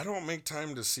 I don't make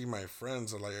time to see my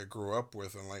friends that like I grew up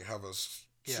with and like have a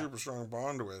super strong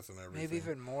bond with and everything. Maybe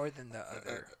even more than the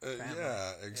other family.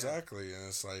 Yeah, exactly. And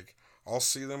it's like I'll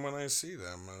see them when I see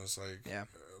them, and it's like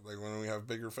like when we have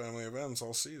bigger family events,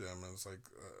 I'll see them, and it's like,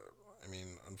 I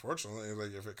mean, unfortunately,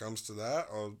 like if it comes to that,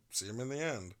 I'll see them in the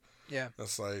end. Yeah,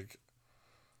 that's like.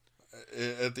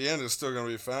 At the end, it's still gonna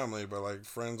be family, but like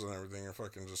friends and everything are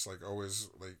fucking just like always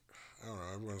like I don't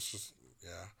know. Everyone's just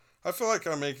I feel like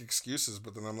I make excuses,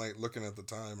 but then I'm like looking at the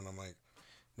time and I'm like,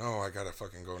 no, I gotta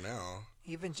fucking go now.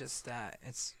 Even just that,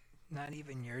 it's not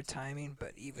even your timing,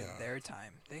 but even their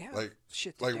time. They have like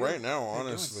shit to like do. Right now,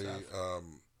 honestly,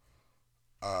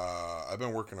 I've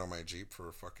been working on my Jeep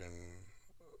for fucking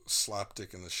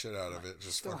slapdicking the shit out of it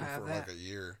just fucking for like a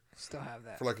year. Still have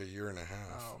that for like a year and a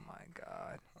half. Oh my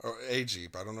god. Oh, a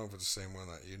Jeep. I don't know if it's the same one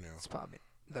that you knew. It's probably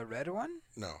the red one.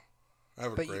 No, I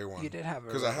have a gray one. You did have a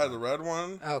because I had the red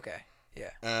one. Okay. Yeah.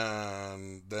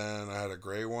 And then I had a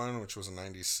gray one, which was a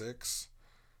 '96,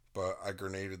 but I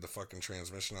grenaded the fucking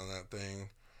transmission on that thing,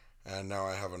 and now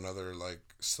I have another like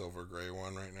silver gray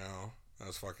one right now.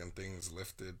 Those fucking things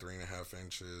lifted 3.5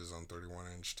 inches on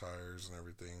 31-inch tires and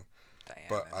everything.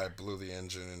 But I blew the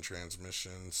engine and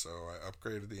transmission, so I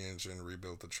upgraded the engine,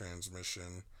 rebuilt the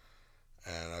transmission,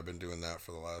 and I've been doing that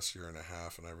for the last year and a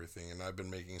half and everything, and I've been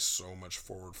making so much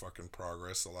forward fucking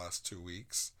progress the last 2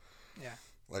 weeks. Yeah.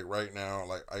 Like right now,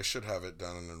 like I should have it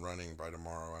done and running by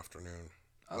tomorrow afternoon.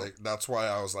 Oh. Like, that's why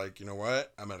I was like, you know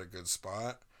what? I'm at a good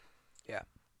spot. Yeah.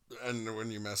 And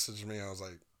when you messaged me, I was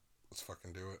like, let's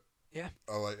fucking do it. Yeah.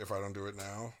 If I don't do it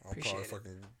now, I'll Appreciate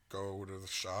probably it. fucking go to the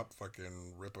shop,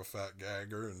 fucking rip a fat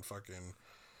gagger, and fucking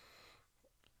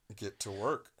get to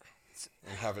work.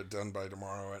 And have it done by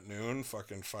tomorrow at noon,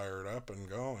 fucking fire it up and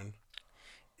going.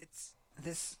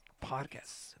 This podcast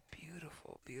is a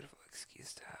beautiful, beautiful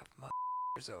excuse to have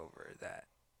motherfuckers over that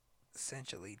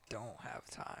essentially don't have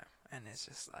time. And it's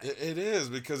just like... It is,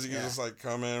 because you can just, like,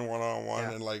 come in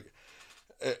one-on-one and, like,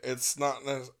 it's not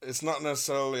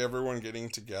necessarily everyone getting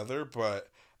together, but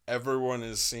everyone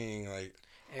is seeing, like,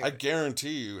 I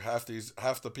guarantee you half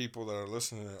the people that are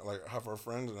listening, like, half our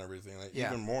friends and everything, like,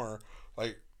 even more,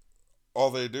 like, all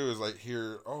they do is, like,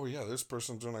 hear, oh, yeah, this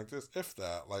person's doing like this, if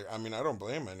that. Like, I mean, I don't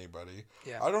blame anybody.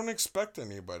 Yeah. I don't expect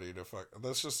anybody to fuck.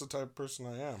 That's just the type of person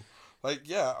I am. Like,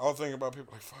 yeah, I'll think about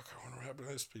people like, fuck, I wonder what happened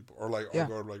to this people. Or, like, I'll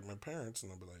go to, like, my parents,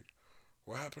 and they'll be like,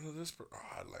 what happened to this person?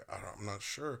 Oh, I'm not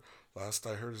sure. Last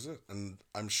I heard is it. And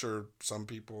I'm sure some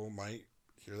people might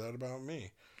hear that about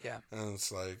me. Yeah. And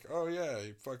it's like, oh, yeah,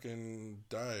 he fucking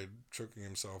died choking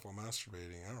himself while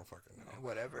masturbating. I don't fucking know.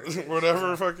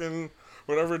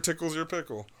 Whatever tickles your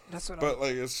pickle. That's what But,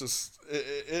 like, it's just,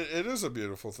 it is a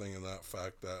beautiful thing in that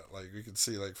fact that, like, we can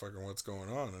see, like, fucking what's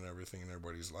going on and everything in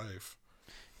everybody's life.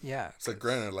 Yeah. It's like,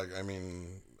 granted, like, I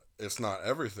mean, it's not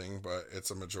everything, but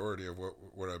it's a majority of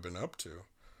what I've been up to.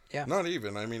 Yeah. Not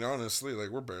even. I mean, honestly,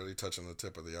 like, we're barely touching the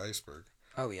tip of the iceberg.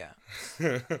 Oh, yeah.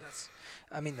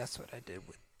 That's what I did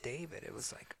with David. It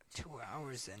was like 2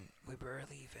 hours, and we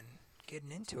barely even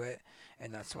getting into it.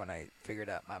 And that's when I figured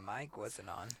out my mic wasn't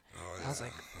on. Oh, yeah. I was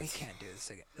like, we can't do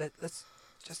this again. Let's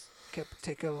just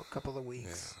take a couple of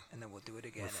weeks, and then we'll do it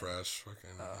again. Refresh.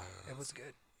 It was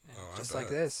good. Just like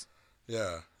this.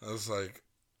 Yeah. I was like,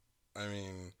 I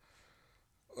mean,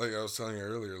 like I was telling you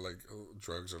earlier, like,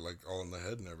 drugs are, like, all in the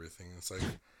head and everything. It's like,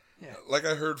 like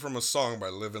I heard from a song by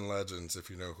Living Legends, if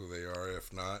you know who they are.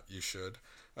 If not, you should.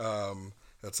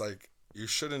 It's like, you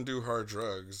shouldn't do hard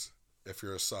drugs if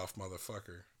you're a soft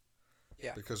motherfucker.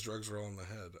 Yeah. Because drugs are all in the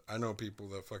head. I know people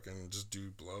that fucking just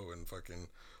do blow and fucking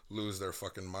lose their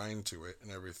fucking mind to it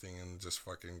and everything and just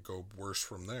fucking go worse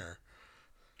from there.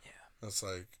 Yeah. It's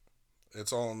like,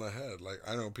 it's all in the head. Like,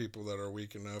 I know people that are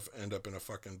weak enough end up in a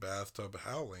fucking bathtub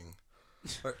howling.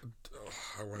 Like,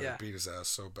 I want to beat his ass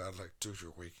so bad. Like, dude,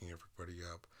 you're waking everybody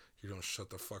up. You don't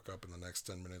shut the fuck up in the next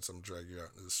 10 minutes, I'm dragging you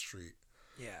out into the street.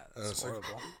 Yeah, that's horrible.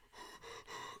 Like,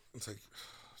 it's like,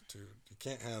 dude, you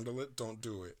can't handle it, don't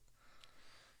do it.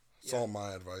 That's all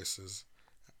my advice is.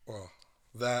 Well,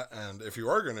 that, and if you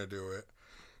are going to do it,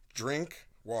 drink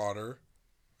water,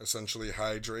 essentially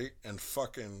hydrate, and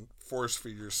fucking force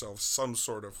feed yourself some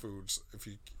sort of foods. If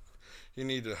you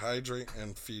need to hydrate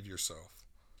and feed yourself.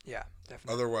 Yeah,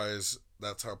 definitely. Otherwise,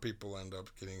 that's how people end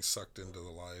up getting sucked into the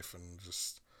life and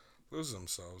just lose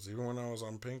themselves. Even when I was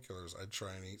on painkillers, I'd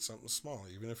try and eat something small,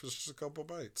 even if it's just a couple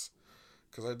bites,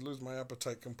 because I'd lose my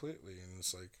appetite completely. And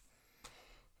it's like,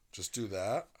 just do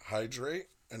that, hydrate,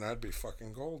 and I'd be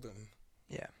fucking golden.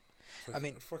 Yeah. Like, I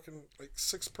mean, fucking, like,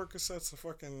 6 Percocets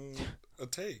a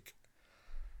take.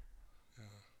 Yeah.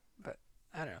 But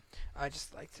I don't know. I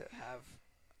just like to have.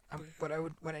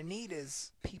 What I need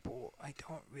is people I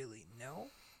don't really know.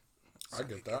 So I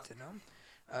get that. Get to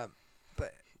know.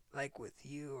 But like with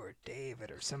you or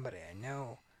David or somebody I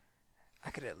know, I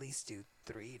could at least do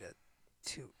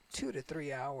 2 to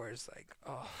 3 hours. Like,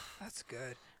 oh, that's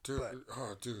good. Dude,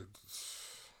 dude.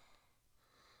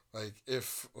 Like,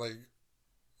 if, like,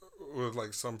 with,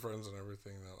 like, some friends and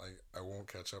everything that, like, I won't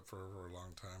catch up for a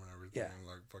long time and everything. Yeah. And,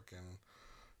 like, fucking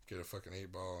get a fucking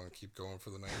 8-ball and keep going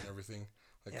for the night and everything.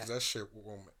 Like, because that shit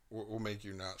will make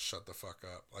you not shut the fuck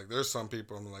up. Like, there's some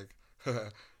people I'm like,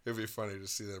 it'd be funny to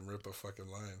see them rip a fucking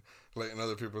line. Like, and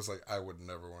other people, it's like, I would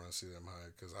never want to see them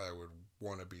high because I would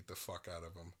want to beat the fuck out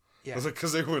of them. Yeah. It's like,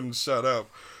 because they wouldn't shut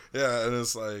up. Yeah, and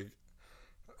it's like,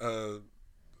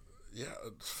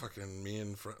 fucking me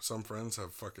and some friends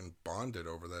have fucking bonded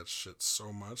over that shit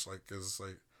so much. Like, because,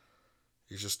 like,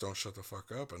 you just don't shut the fuck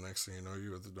up, and next thing you know,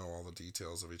 you have to know all the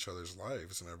details of each other's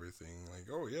lives and everything. Like,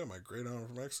 oh yeah, my great aunt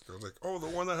from Mexico. It's like, oh, the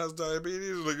one that has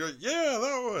diabetes. Like, yeah,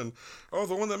 that one. Oh,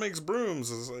 the one that makes brooms.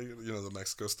 It's like, you know, the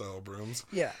Mexico style brooms.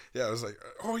 Yeah. Yeah, I was like,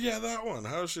 oh yeah, that one.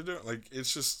 How's she doing? Like,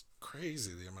 it's just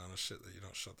crazy the amount of shit that you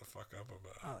don't shut the fuck up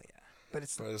about. Oh yeah. But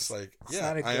it's like, it's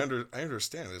yeah, I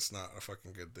understand it's not a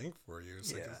fucking good thing for you.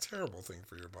 It's like a terrible thing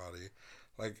for your body.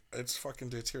 Like, it's fucking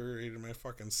deteriorated my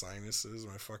fucking sinuses,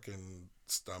 my fucking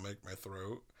stomach, my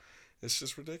throat. It's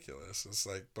just ridiculous. It's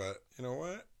like, but you know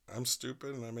what? I'm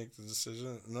stupid and I make the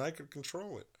decision and I could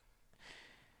control it.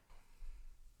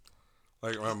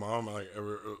 Like my mom,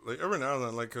 every now and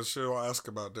then, like, cause she'll ask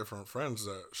about different friends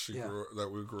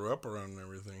that we grew up around and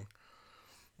everything,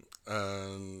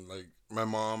 and like my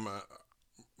mom,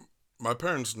 my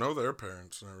parents know their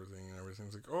parents and everything, and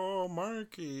everything's like, oh,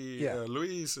 Marky,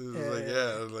 Luis is like,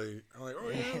 I'm like, oh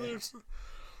yeah, there's,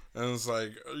 and it's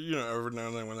like, every now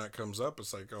and then when that comes up,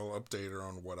 it's like I'll update her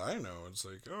on what I know. It's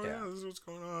like, oh yeah, this is what's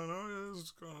going on. Oh yeah, this is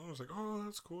what's going on. It's like, oh,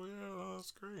 that's cool. Yeah,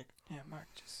 that's great. Yeah, Mark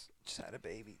just had a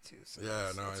baby too. So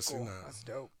I seen seen that. That's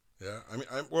dope. Yeah, I mean,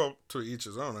 to each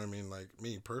his own. I mean, like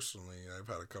me personally, I've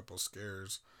had a couple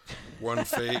scares. One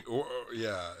fate,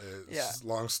 it's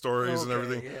long stories and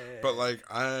everything. But like,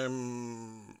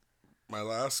 my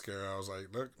last scare, I was like,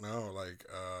 look, no, like,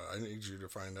 I need you to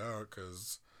find out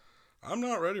because I'm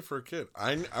not ready for a kid.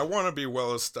 I want to be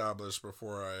well established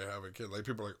before I have a kid. Like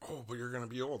people are like, oh, but you're gonna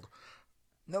be old.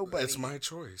 Nobody. It's my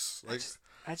choice. Like,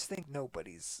 I just think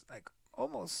nobody's like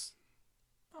almost.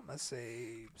 I'm gonna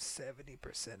say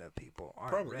 70% of people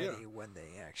aren't ready when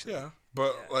they actually. Yeah,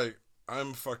 but like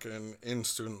I'm fucking in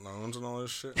student loans and all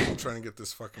this shit. I'm trying to get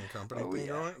this fucking company thing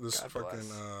going. This God fucking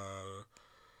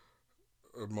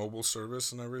mobile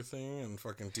service and everything, and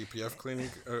fucking DPF cleaning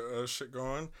shit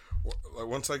going. Like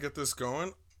once I get this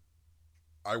going,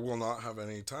 I will not have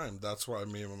any time. That's why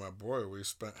me and my boy we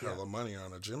spent hella money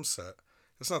on a gym set.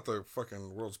 It's not the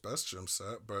fucking world's best gym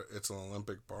set, but it's an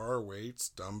Olympic bar, weights,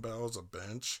 dumbbells, a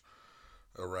bench,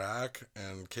 a rack,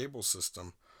 and cable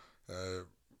system.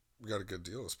 We got a good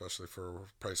deal, especially for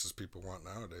prices people want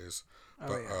nowadays.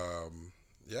 I'm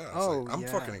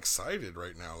fucking excited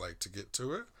right now, like, to get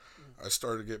to it. I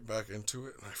started to get back into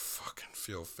it, and I fucking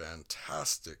feel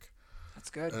fantastic.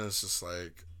 That's good. And it's just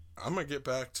like, I'm going to get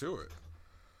back to it.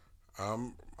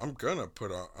 I'm gonna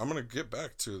get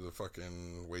back to the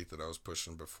fucking weight that I was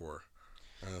pushing before,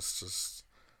 and it's just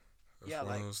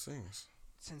one of those things.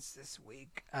 Since this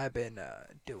week, I've been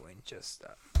doing just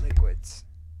liquids.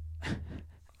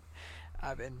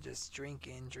 I've been just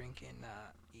drinking,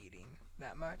 not eating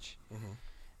that much. Mm-hmm.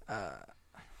 But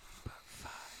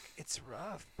fuck, it's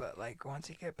rough. But like once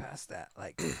you get past that,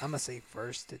 like I'm gonna say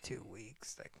 1 to 2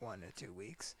 weeks, like 1 to 2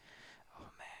 weeks. Oh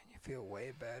man. Feel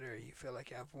way better. You feel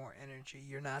like you have more energy.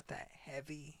 You're not that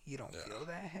heavy. You don't feel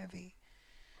that heavy.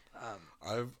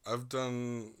 I've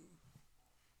done.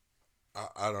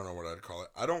 I don't know what I'd call it.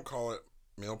 I don't call it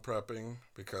meal prepping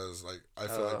because like I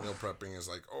feel like meal prepping is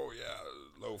like, oh yeah,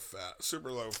 low fat,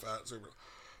 super low fat, super.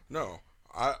 No,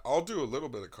 I'll do a little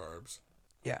bit of carbs.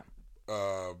 Yeah.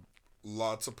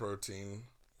 Lots of protein,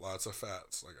 lots of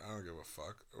fats. Like I don't give a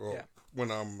fuck. Well, when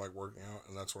I'm like working out,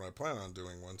 and that's what I plan on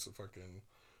doing once I fucking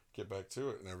get back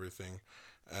to it and everything.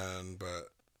 But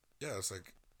yeah, it's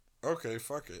like, okay,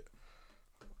 fuck it.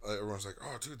 Like, everyone's like,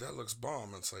 oh dude, that looks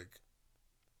bomb. It's like,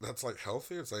 that's like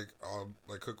healthy. It's like, I'll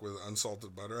like cook with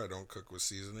unsalted butter. I don't cook with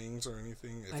seasonings or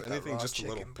anything. If like anything, just a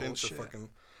little pinch of fucking,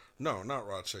 no, not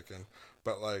raw chicken,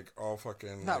 but like all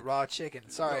fucking, not like, raw chicken,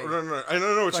 sorry. No, I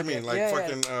don't know what you mean. Like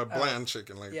fucking bland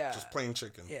chicken, like just plain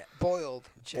chicken. Yeah, boiled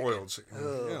chicken. Boiled chicken.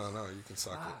 Yeah, no, you can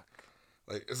suck it.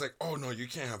 Like, it's like, oh no, you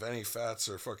can't have any fats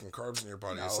or fucking carbs in your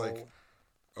body. No. It's like,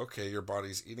 okay, your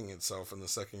body's eating itself, and the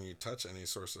second you touch any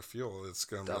source of fuel, it's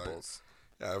gonna doubles.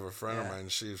 Be like, yeah, I have a friend of mine.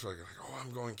 She's like, oh,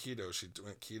 I'm going keto. She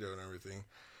went keto and everything.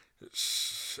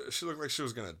 She looked like she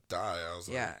was gonna die. I was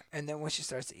like, and then when she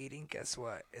starts eating, guess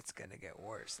what? It's gonna get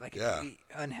worse. Like if you eat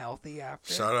unhealthy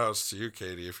after. Shout outs to you,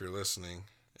 Katie, if you're listening.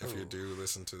 If you do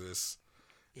listen to this,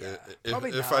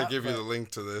 if I give you the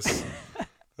link to this.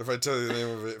 If I tell you the name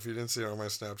of it, if you didn't see it on my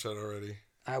Snapchat already.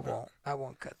 I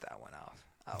won't cut that one off.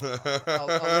 I'll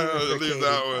leave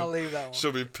that one. I'll leave that one.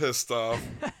 She'll be pissed off.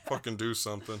 Fucking do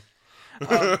something.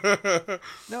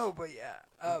 No, but yeah.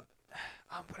 What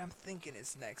I'm thinking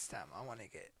is next time I want to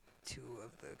get 2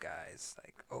 of the guys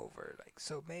like over, like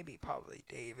so maybe probably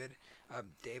David.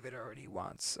 David already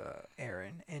wants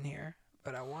Aaron in here,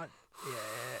 but I want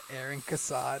Aaron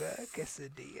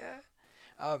Quesadilla.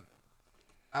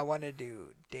 I want to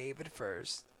do David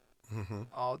first,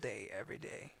 all day, every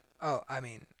day. Oh, I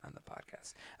mean, on the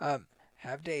podcast.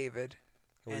 Have David.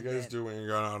 What you guys do when you're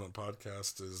going on a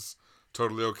podcast is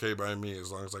totally okay by me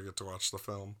as long as I get to watch the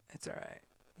film. It's all right.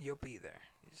 You'll be there.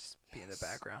 You just be in the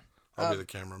background. I'll be the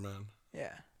cameraman.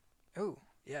 Yeah. Ooh,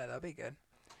 yeah, that'll be good.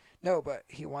 No, but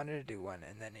he wanted to do one,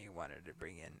 and then he wanted to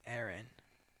bring in Aaron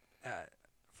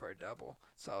for a double.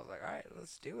 So I was like, all right,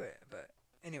 let's do it. But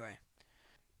anyway.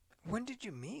 When did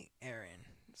you meet Aaron?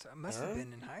 So it must have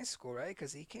been in high school, right?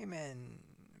 Because he came in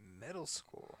middle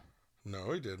school.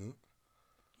 No, he didn't.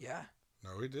 Yeah.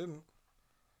 No, he didn't.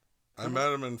 I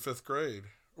met him in 5th grade.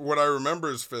 What I remember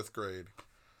is 5th grade.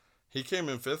 He came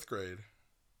in 5th grade.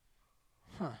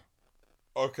 Huh.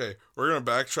 Okay, we're gonna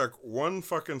backtrack one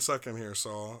fucking second here,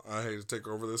 Saul. I hate to take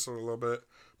over this a little bit,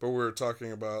 but we were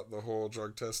talking about the whole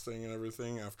drug testing and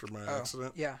everything after my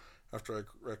accident. Yeah. After I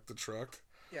wrecked the truck.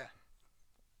 Yeah.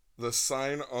 The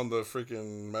sign on the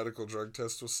freaking medical drug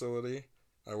test facility,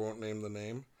 I won't name the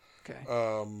name. Okay.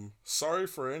 Sorry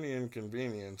for any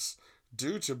inconvenience.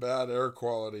 Due to bad air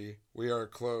quality, we are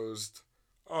closed.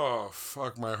 Oh,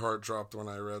 fuck, my heart dropped when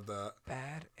I read that.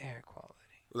 Bad air quality.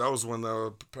 That was when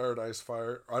the Paradise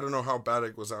Fire, I don't know how bad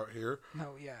it was out here.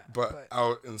 No, yeah. But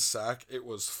out in Sac, it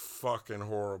was fucking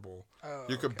horrible. Oh,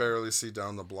 you could barely see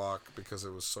down the block because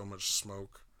it was so much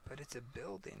smoke. But it's a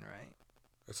building, right?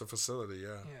 It's a facility,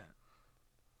 yeah.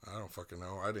 Yeah. I don't fucking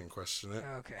know. I didn't question it.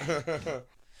 Okay.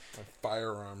 My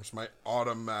firearms, my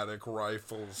automatic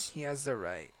rifles. He has the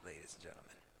right, ladies and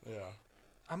gentlemen. Yeah.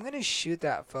 I'm going to shoot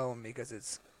that phone because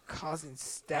it's causing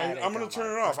static. I'm going to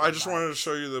turn it off. I just wanted to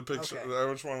show you the picture. Okay.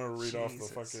 I just wanted to read off the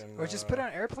fucking... Or just put it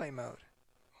on airplane mode.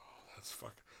 Oh, that's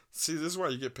fucking... See, this is why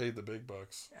you get paid the big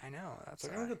bucks. I know. That's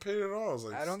I don't get paid at all.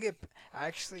 I don't get... I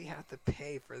actually have to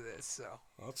pay for this, so...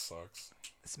 That sucks.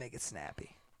 Let's make it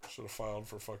snappy. Should have filed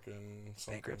for fucking...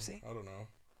 something. Bankruptcy? I don't know.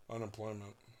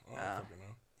 Unemployment. I don't fucking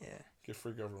know. Yeah. Get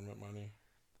free government money.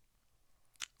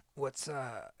 What's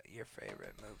your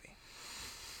favorite movie?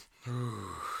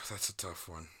 Ooh, that's a tough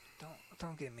one.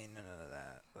 Don't give me none of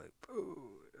that. Like,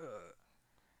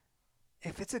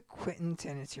 if it's a Quentin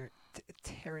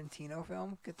Tarantino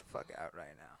film, get the fuck out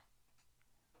right now.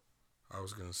 I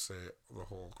was gonna say the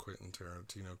whole Quentin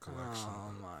Tarantino collection.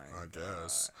 Oh my! I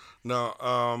guess. No.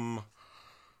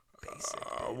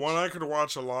 One I could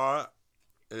watch a lot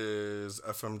is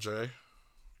FMJ,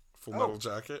 Full Metal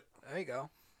Jacket. There you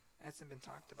go. Hasn't been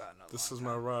talked about in a This long is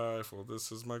time. my rifle.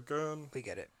 This is my gun. We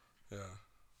get it. Yeah.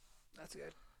 That's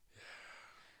good. Yeah.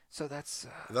 So that's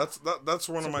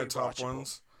one of my top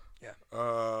ones. Yeah.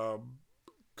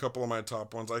 Couple of my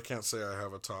top ones. I can't say I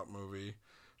have a top movie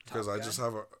because I just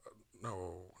have a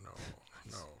no.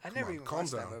 I never even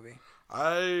watched that movie.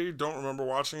 I don't remember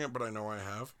watching it, but I know I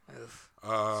have.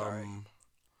 Sorry.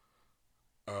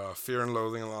 Fear and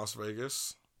Loathing in Las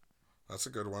Vegas. That's a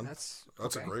good one. That's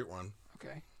okay. a great one.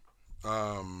 Okay.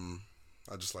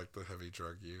 I just like the heavy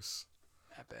drug use.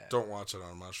 I bet. Don't watch it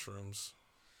on mushrooms.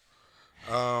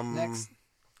 Next.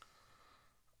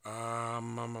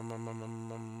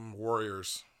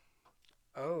 Warriors.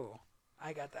 Oh,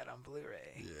 I got that on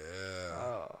Blu-ray. Yeah.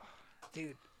 Oh,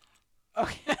 dude.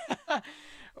 Okay.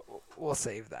 We'll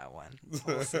save that one.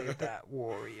 We'll save that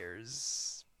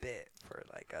Warriors bit for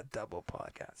like a double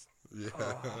podcast. Yeah.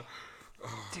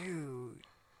 Oh, dude.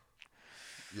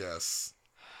 Yes.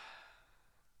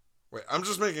 Wait, I'm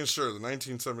just making sure the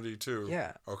 1972.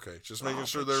 Yeah. Okay, just making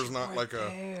sure there's not like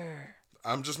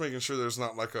I'm just making sure there's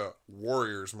not like a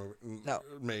Warriors movie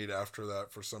made after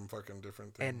that for some fucking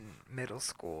different thing. In middle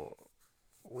school,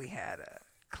 we had a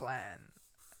clan,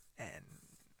 and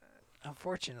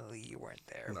unfortunately you weren't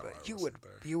there, No, but there.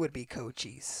 you would be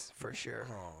Cochise for sure.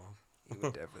 Oh. You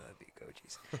would definitely be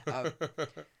Cochise.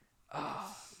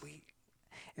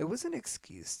 It was an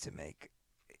excuse to make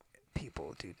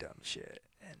people do dumb shit,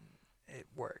 and it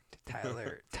worked.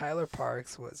 Tyler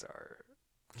Parks was our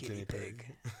guinea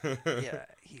pig. Yeah,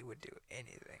 he would do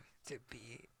anything to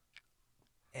be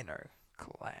in our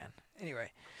clan.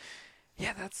 Anyway,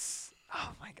 yeah, that's...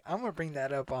 Oh, my God. I'm going to bring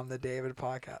that up on the David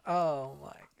podcast. Oh,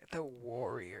 my... The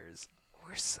Warriors.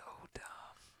 We're so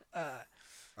dumb.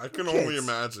 I can only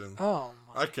imagine. Oh,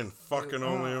 my... I can fucking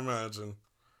only imagine.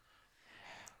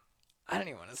 I don't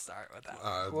even want to start with that.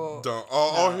 Don't.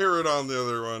 I'll hear it on the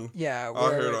other one. Yeah,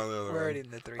 I'll hear it on the other one. We're already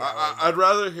in the 3 hours. I'd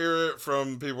rather hear it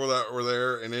from people that were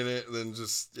there and in it than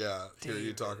just hear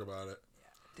you talk about it.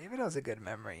 Yeah. David has a good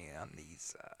memory on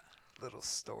these little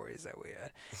stories that we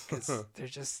had because they're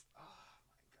just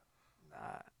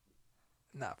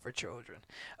not for children.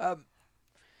 I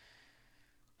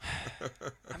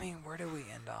mean, where do we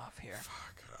end off here?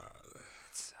 Fuck.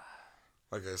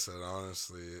 Like I said,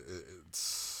 honestly,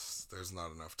 it's there's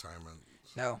not enough time.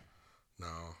 No,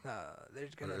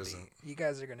 there's gonna be. Isn't. You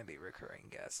guys are gonna be recurring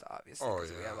guests, obviously,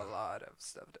 because we have a lot of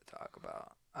stuff to talk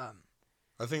about.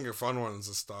 I think a fun one is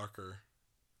a stalker.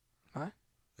 What?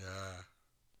 Yeah.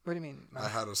 What do you mean? I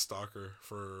had a stalker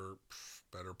for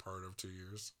better part of 2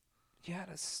 years. You had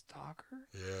a stalker?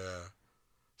 Yeah.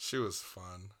 She was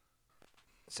fun.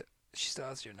 So she still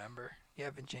has your number? You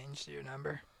haven't changed your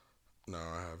number? No,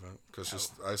 I haven't.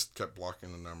 Because I kept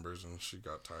blocking the numbers and she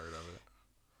got tired of it.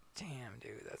 Damn,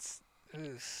 dude. That's...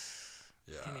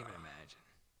 Yeah. Can't even imagine.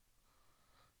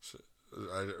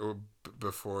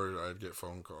 Before I'd get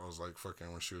phone calls like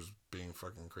fucking when she was being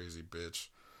fucking crazy bitch.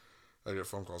 I get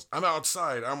phone calls. I'm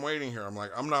outside. I'm waiting here. I'm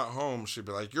like, I'm not home. She'd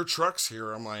be like, your truck's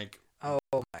here. I'm like, oh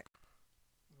my,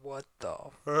 what the?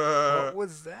 What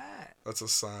was that? That's a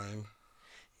sign.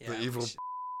 Yeah, The evil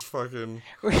fucking.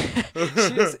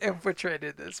 She's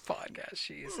infiltrated this podcast.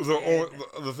 She's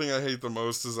the thing I hate the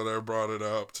most is that I brought it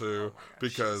up too,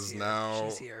 because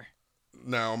she's here.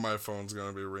 Now my phone's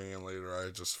gonna be ringing later. I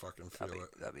just fucking feel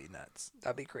it. That'd be nuts.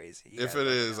 That'd be crazy. If it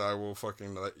is, I will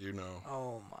fucking let you know.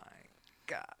 Oh my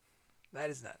god,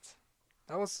 that is nuts.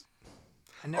 That was.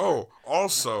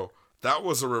 Also, that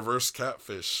was a reverse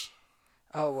catfish.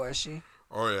 Oh, was she?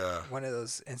 Oh yeah. One of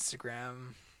those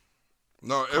Instagram.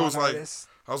 No, it was like artists?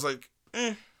 I was like,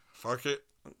 fuck it,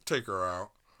 take her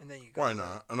out. And then you. Why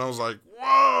not? And I was like,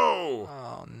 whoa.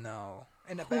 Oh no.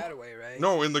 In a bad way, right?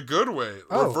 No, in the good way.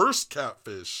 Oh. Reverse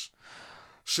catfish.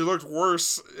 She looked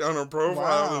worse on her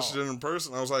profile than she did in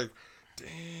person. I was like,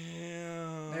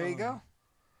 damn. There you go.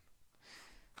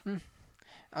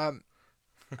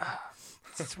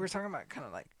 Since we're talking about kind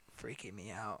of like freaking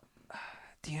me out,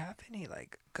 do you have any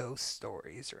like ghost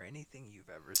stories or anything you've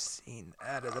ever seen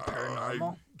out of the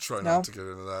paranormal? I try not to get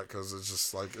into that because it's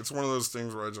just like, it's one of those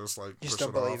things where I just like you push don't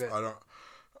it believe off.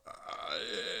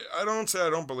 I don't say I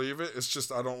don't believe it. It's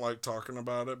just I don't like talking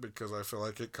about it because I feel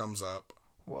like it comes up.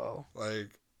 Whoa.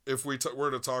 Like, if we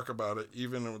were to talk about it,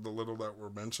 even with the little that we're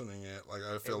mentioning it, like,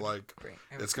 I feel like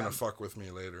it's going to fuck with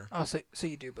me later. Oh, so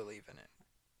you do believe in it?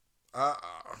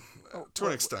 To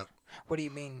an extent. What do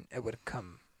you mean it would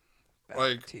come back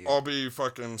like, to you? I'll be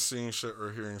fucking seeing shit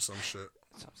or hearing some shit.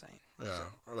 That's what I'm saying.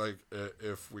 Yeah. Like,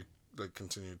 if we like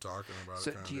continue talking about it.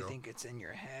 So do you think it's in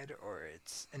your head or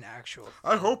it's an actual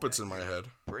I hope it's in my head.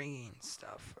 Bringing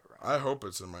stuff around. I hope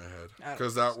it's in my head.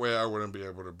 Because that way I wouldn't be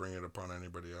able to bring it upon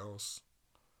anybody else.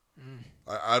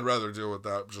 I'd rather deal with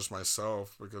that just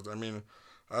myself because, I mean,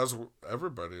 as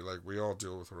everybody, like, we all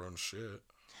deal with our own shit.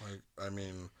 Like, I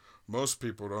mean, most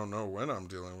people don't know when I'm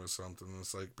dealing with something.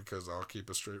 It's like, because I'll keep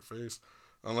a straight face.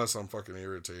 Unless I'm fucking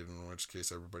irritated, in which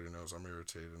case everybody knows I'm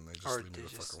irritated and they just leave me the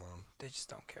fuck alone. They just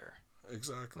don't care.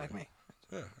 Exactly. Like me.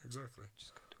 Yeah, exactly.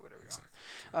 Just go do whatever you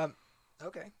want.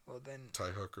 Okay, well then. Tie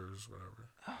hookers, whatever.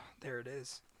 Oh, there it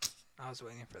is. I was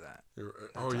waiting for that.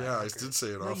 Oh yeah, I did say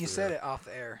it off the air. You said it off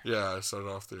the air. Yeah, I said it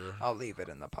off the air. I'll leave it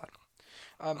in the pod.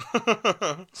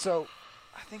 So,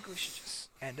 I think we should just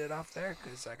end it off there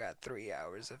because I got 3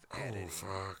 hours of editing. Oh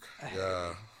fuck.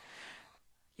 Yeah.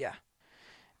 Yeah.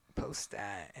 Post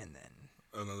that and then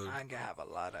I'm gonna have a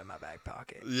lot in my back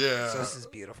pocket. Yeah. So this is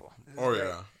beautiful. Great.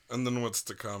 Yeah. And then what's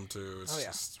to come too? It's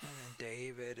just... And then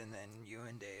David, and then you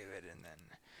and David, and then.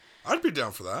 I'd be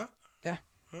down for that. Yeah.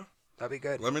 That'd be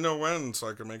good. Let me know when so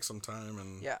I can make some time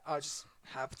and. Yeah, I'll just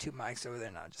have 2 mics over there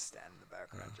and I'll just stand in the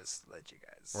background, just let you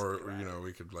guys. Or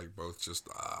we could like both just.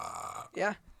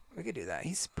 Yeah, we could do that.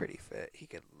 He's pretty fit. He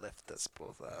could lift us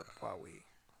both up while we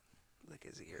lick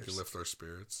his ears. You lift our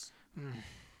spirits.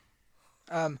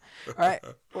 All right.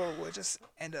 Well, we'll just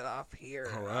end it off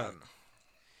here. All right.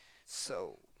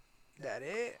 So, that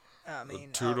it? I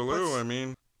mean,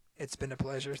 toodaloo. It's been a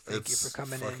pleasure. Thank you for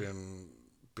coming in. It's fucking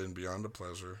been beyond a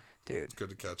pleasure. Dude. Good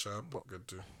to catch up. Good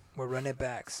to. We'll run it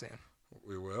back soon.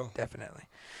 We will. Definitely.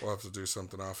 We'll have to do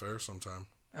something off air sometime.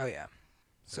 Oh, yeah.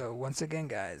 So, once again,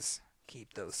 guys,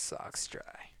 keep those socks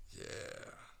dry.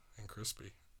 Yeah. And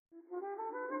crispy.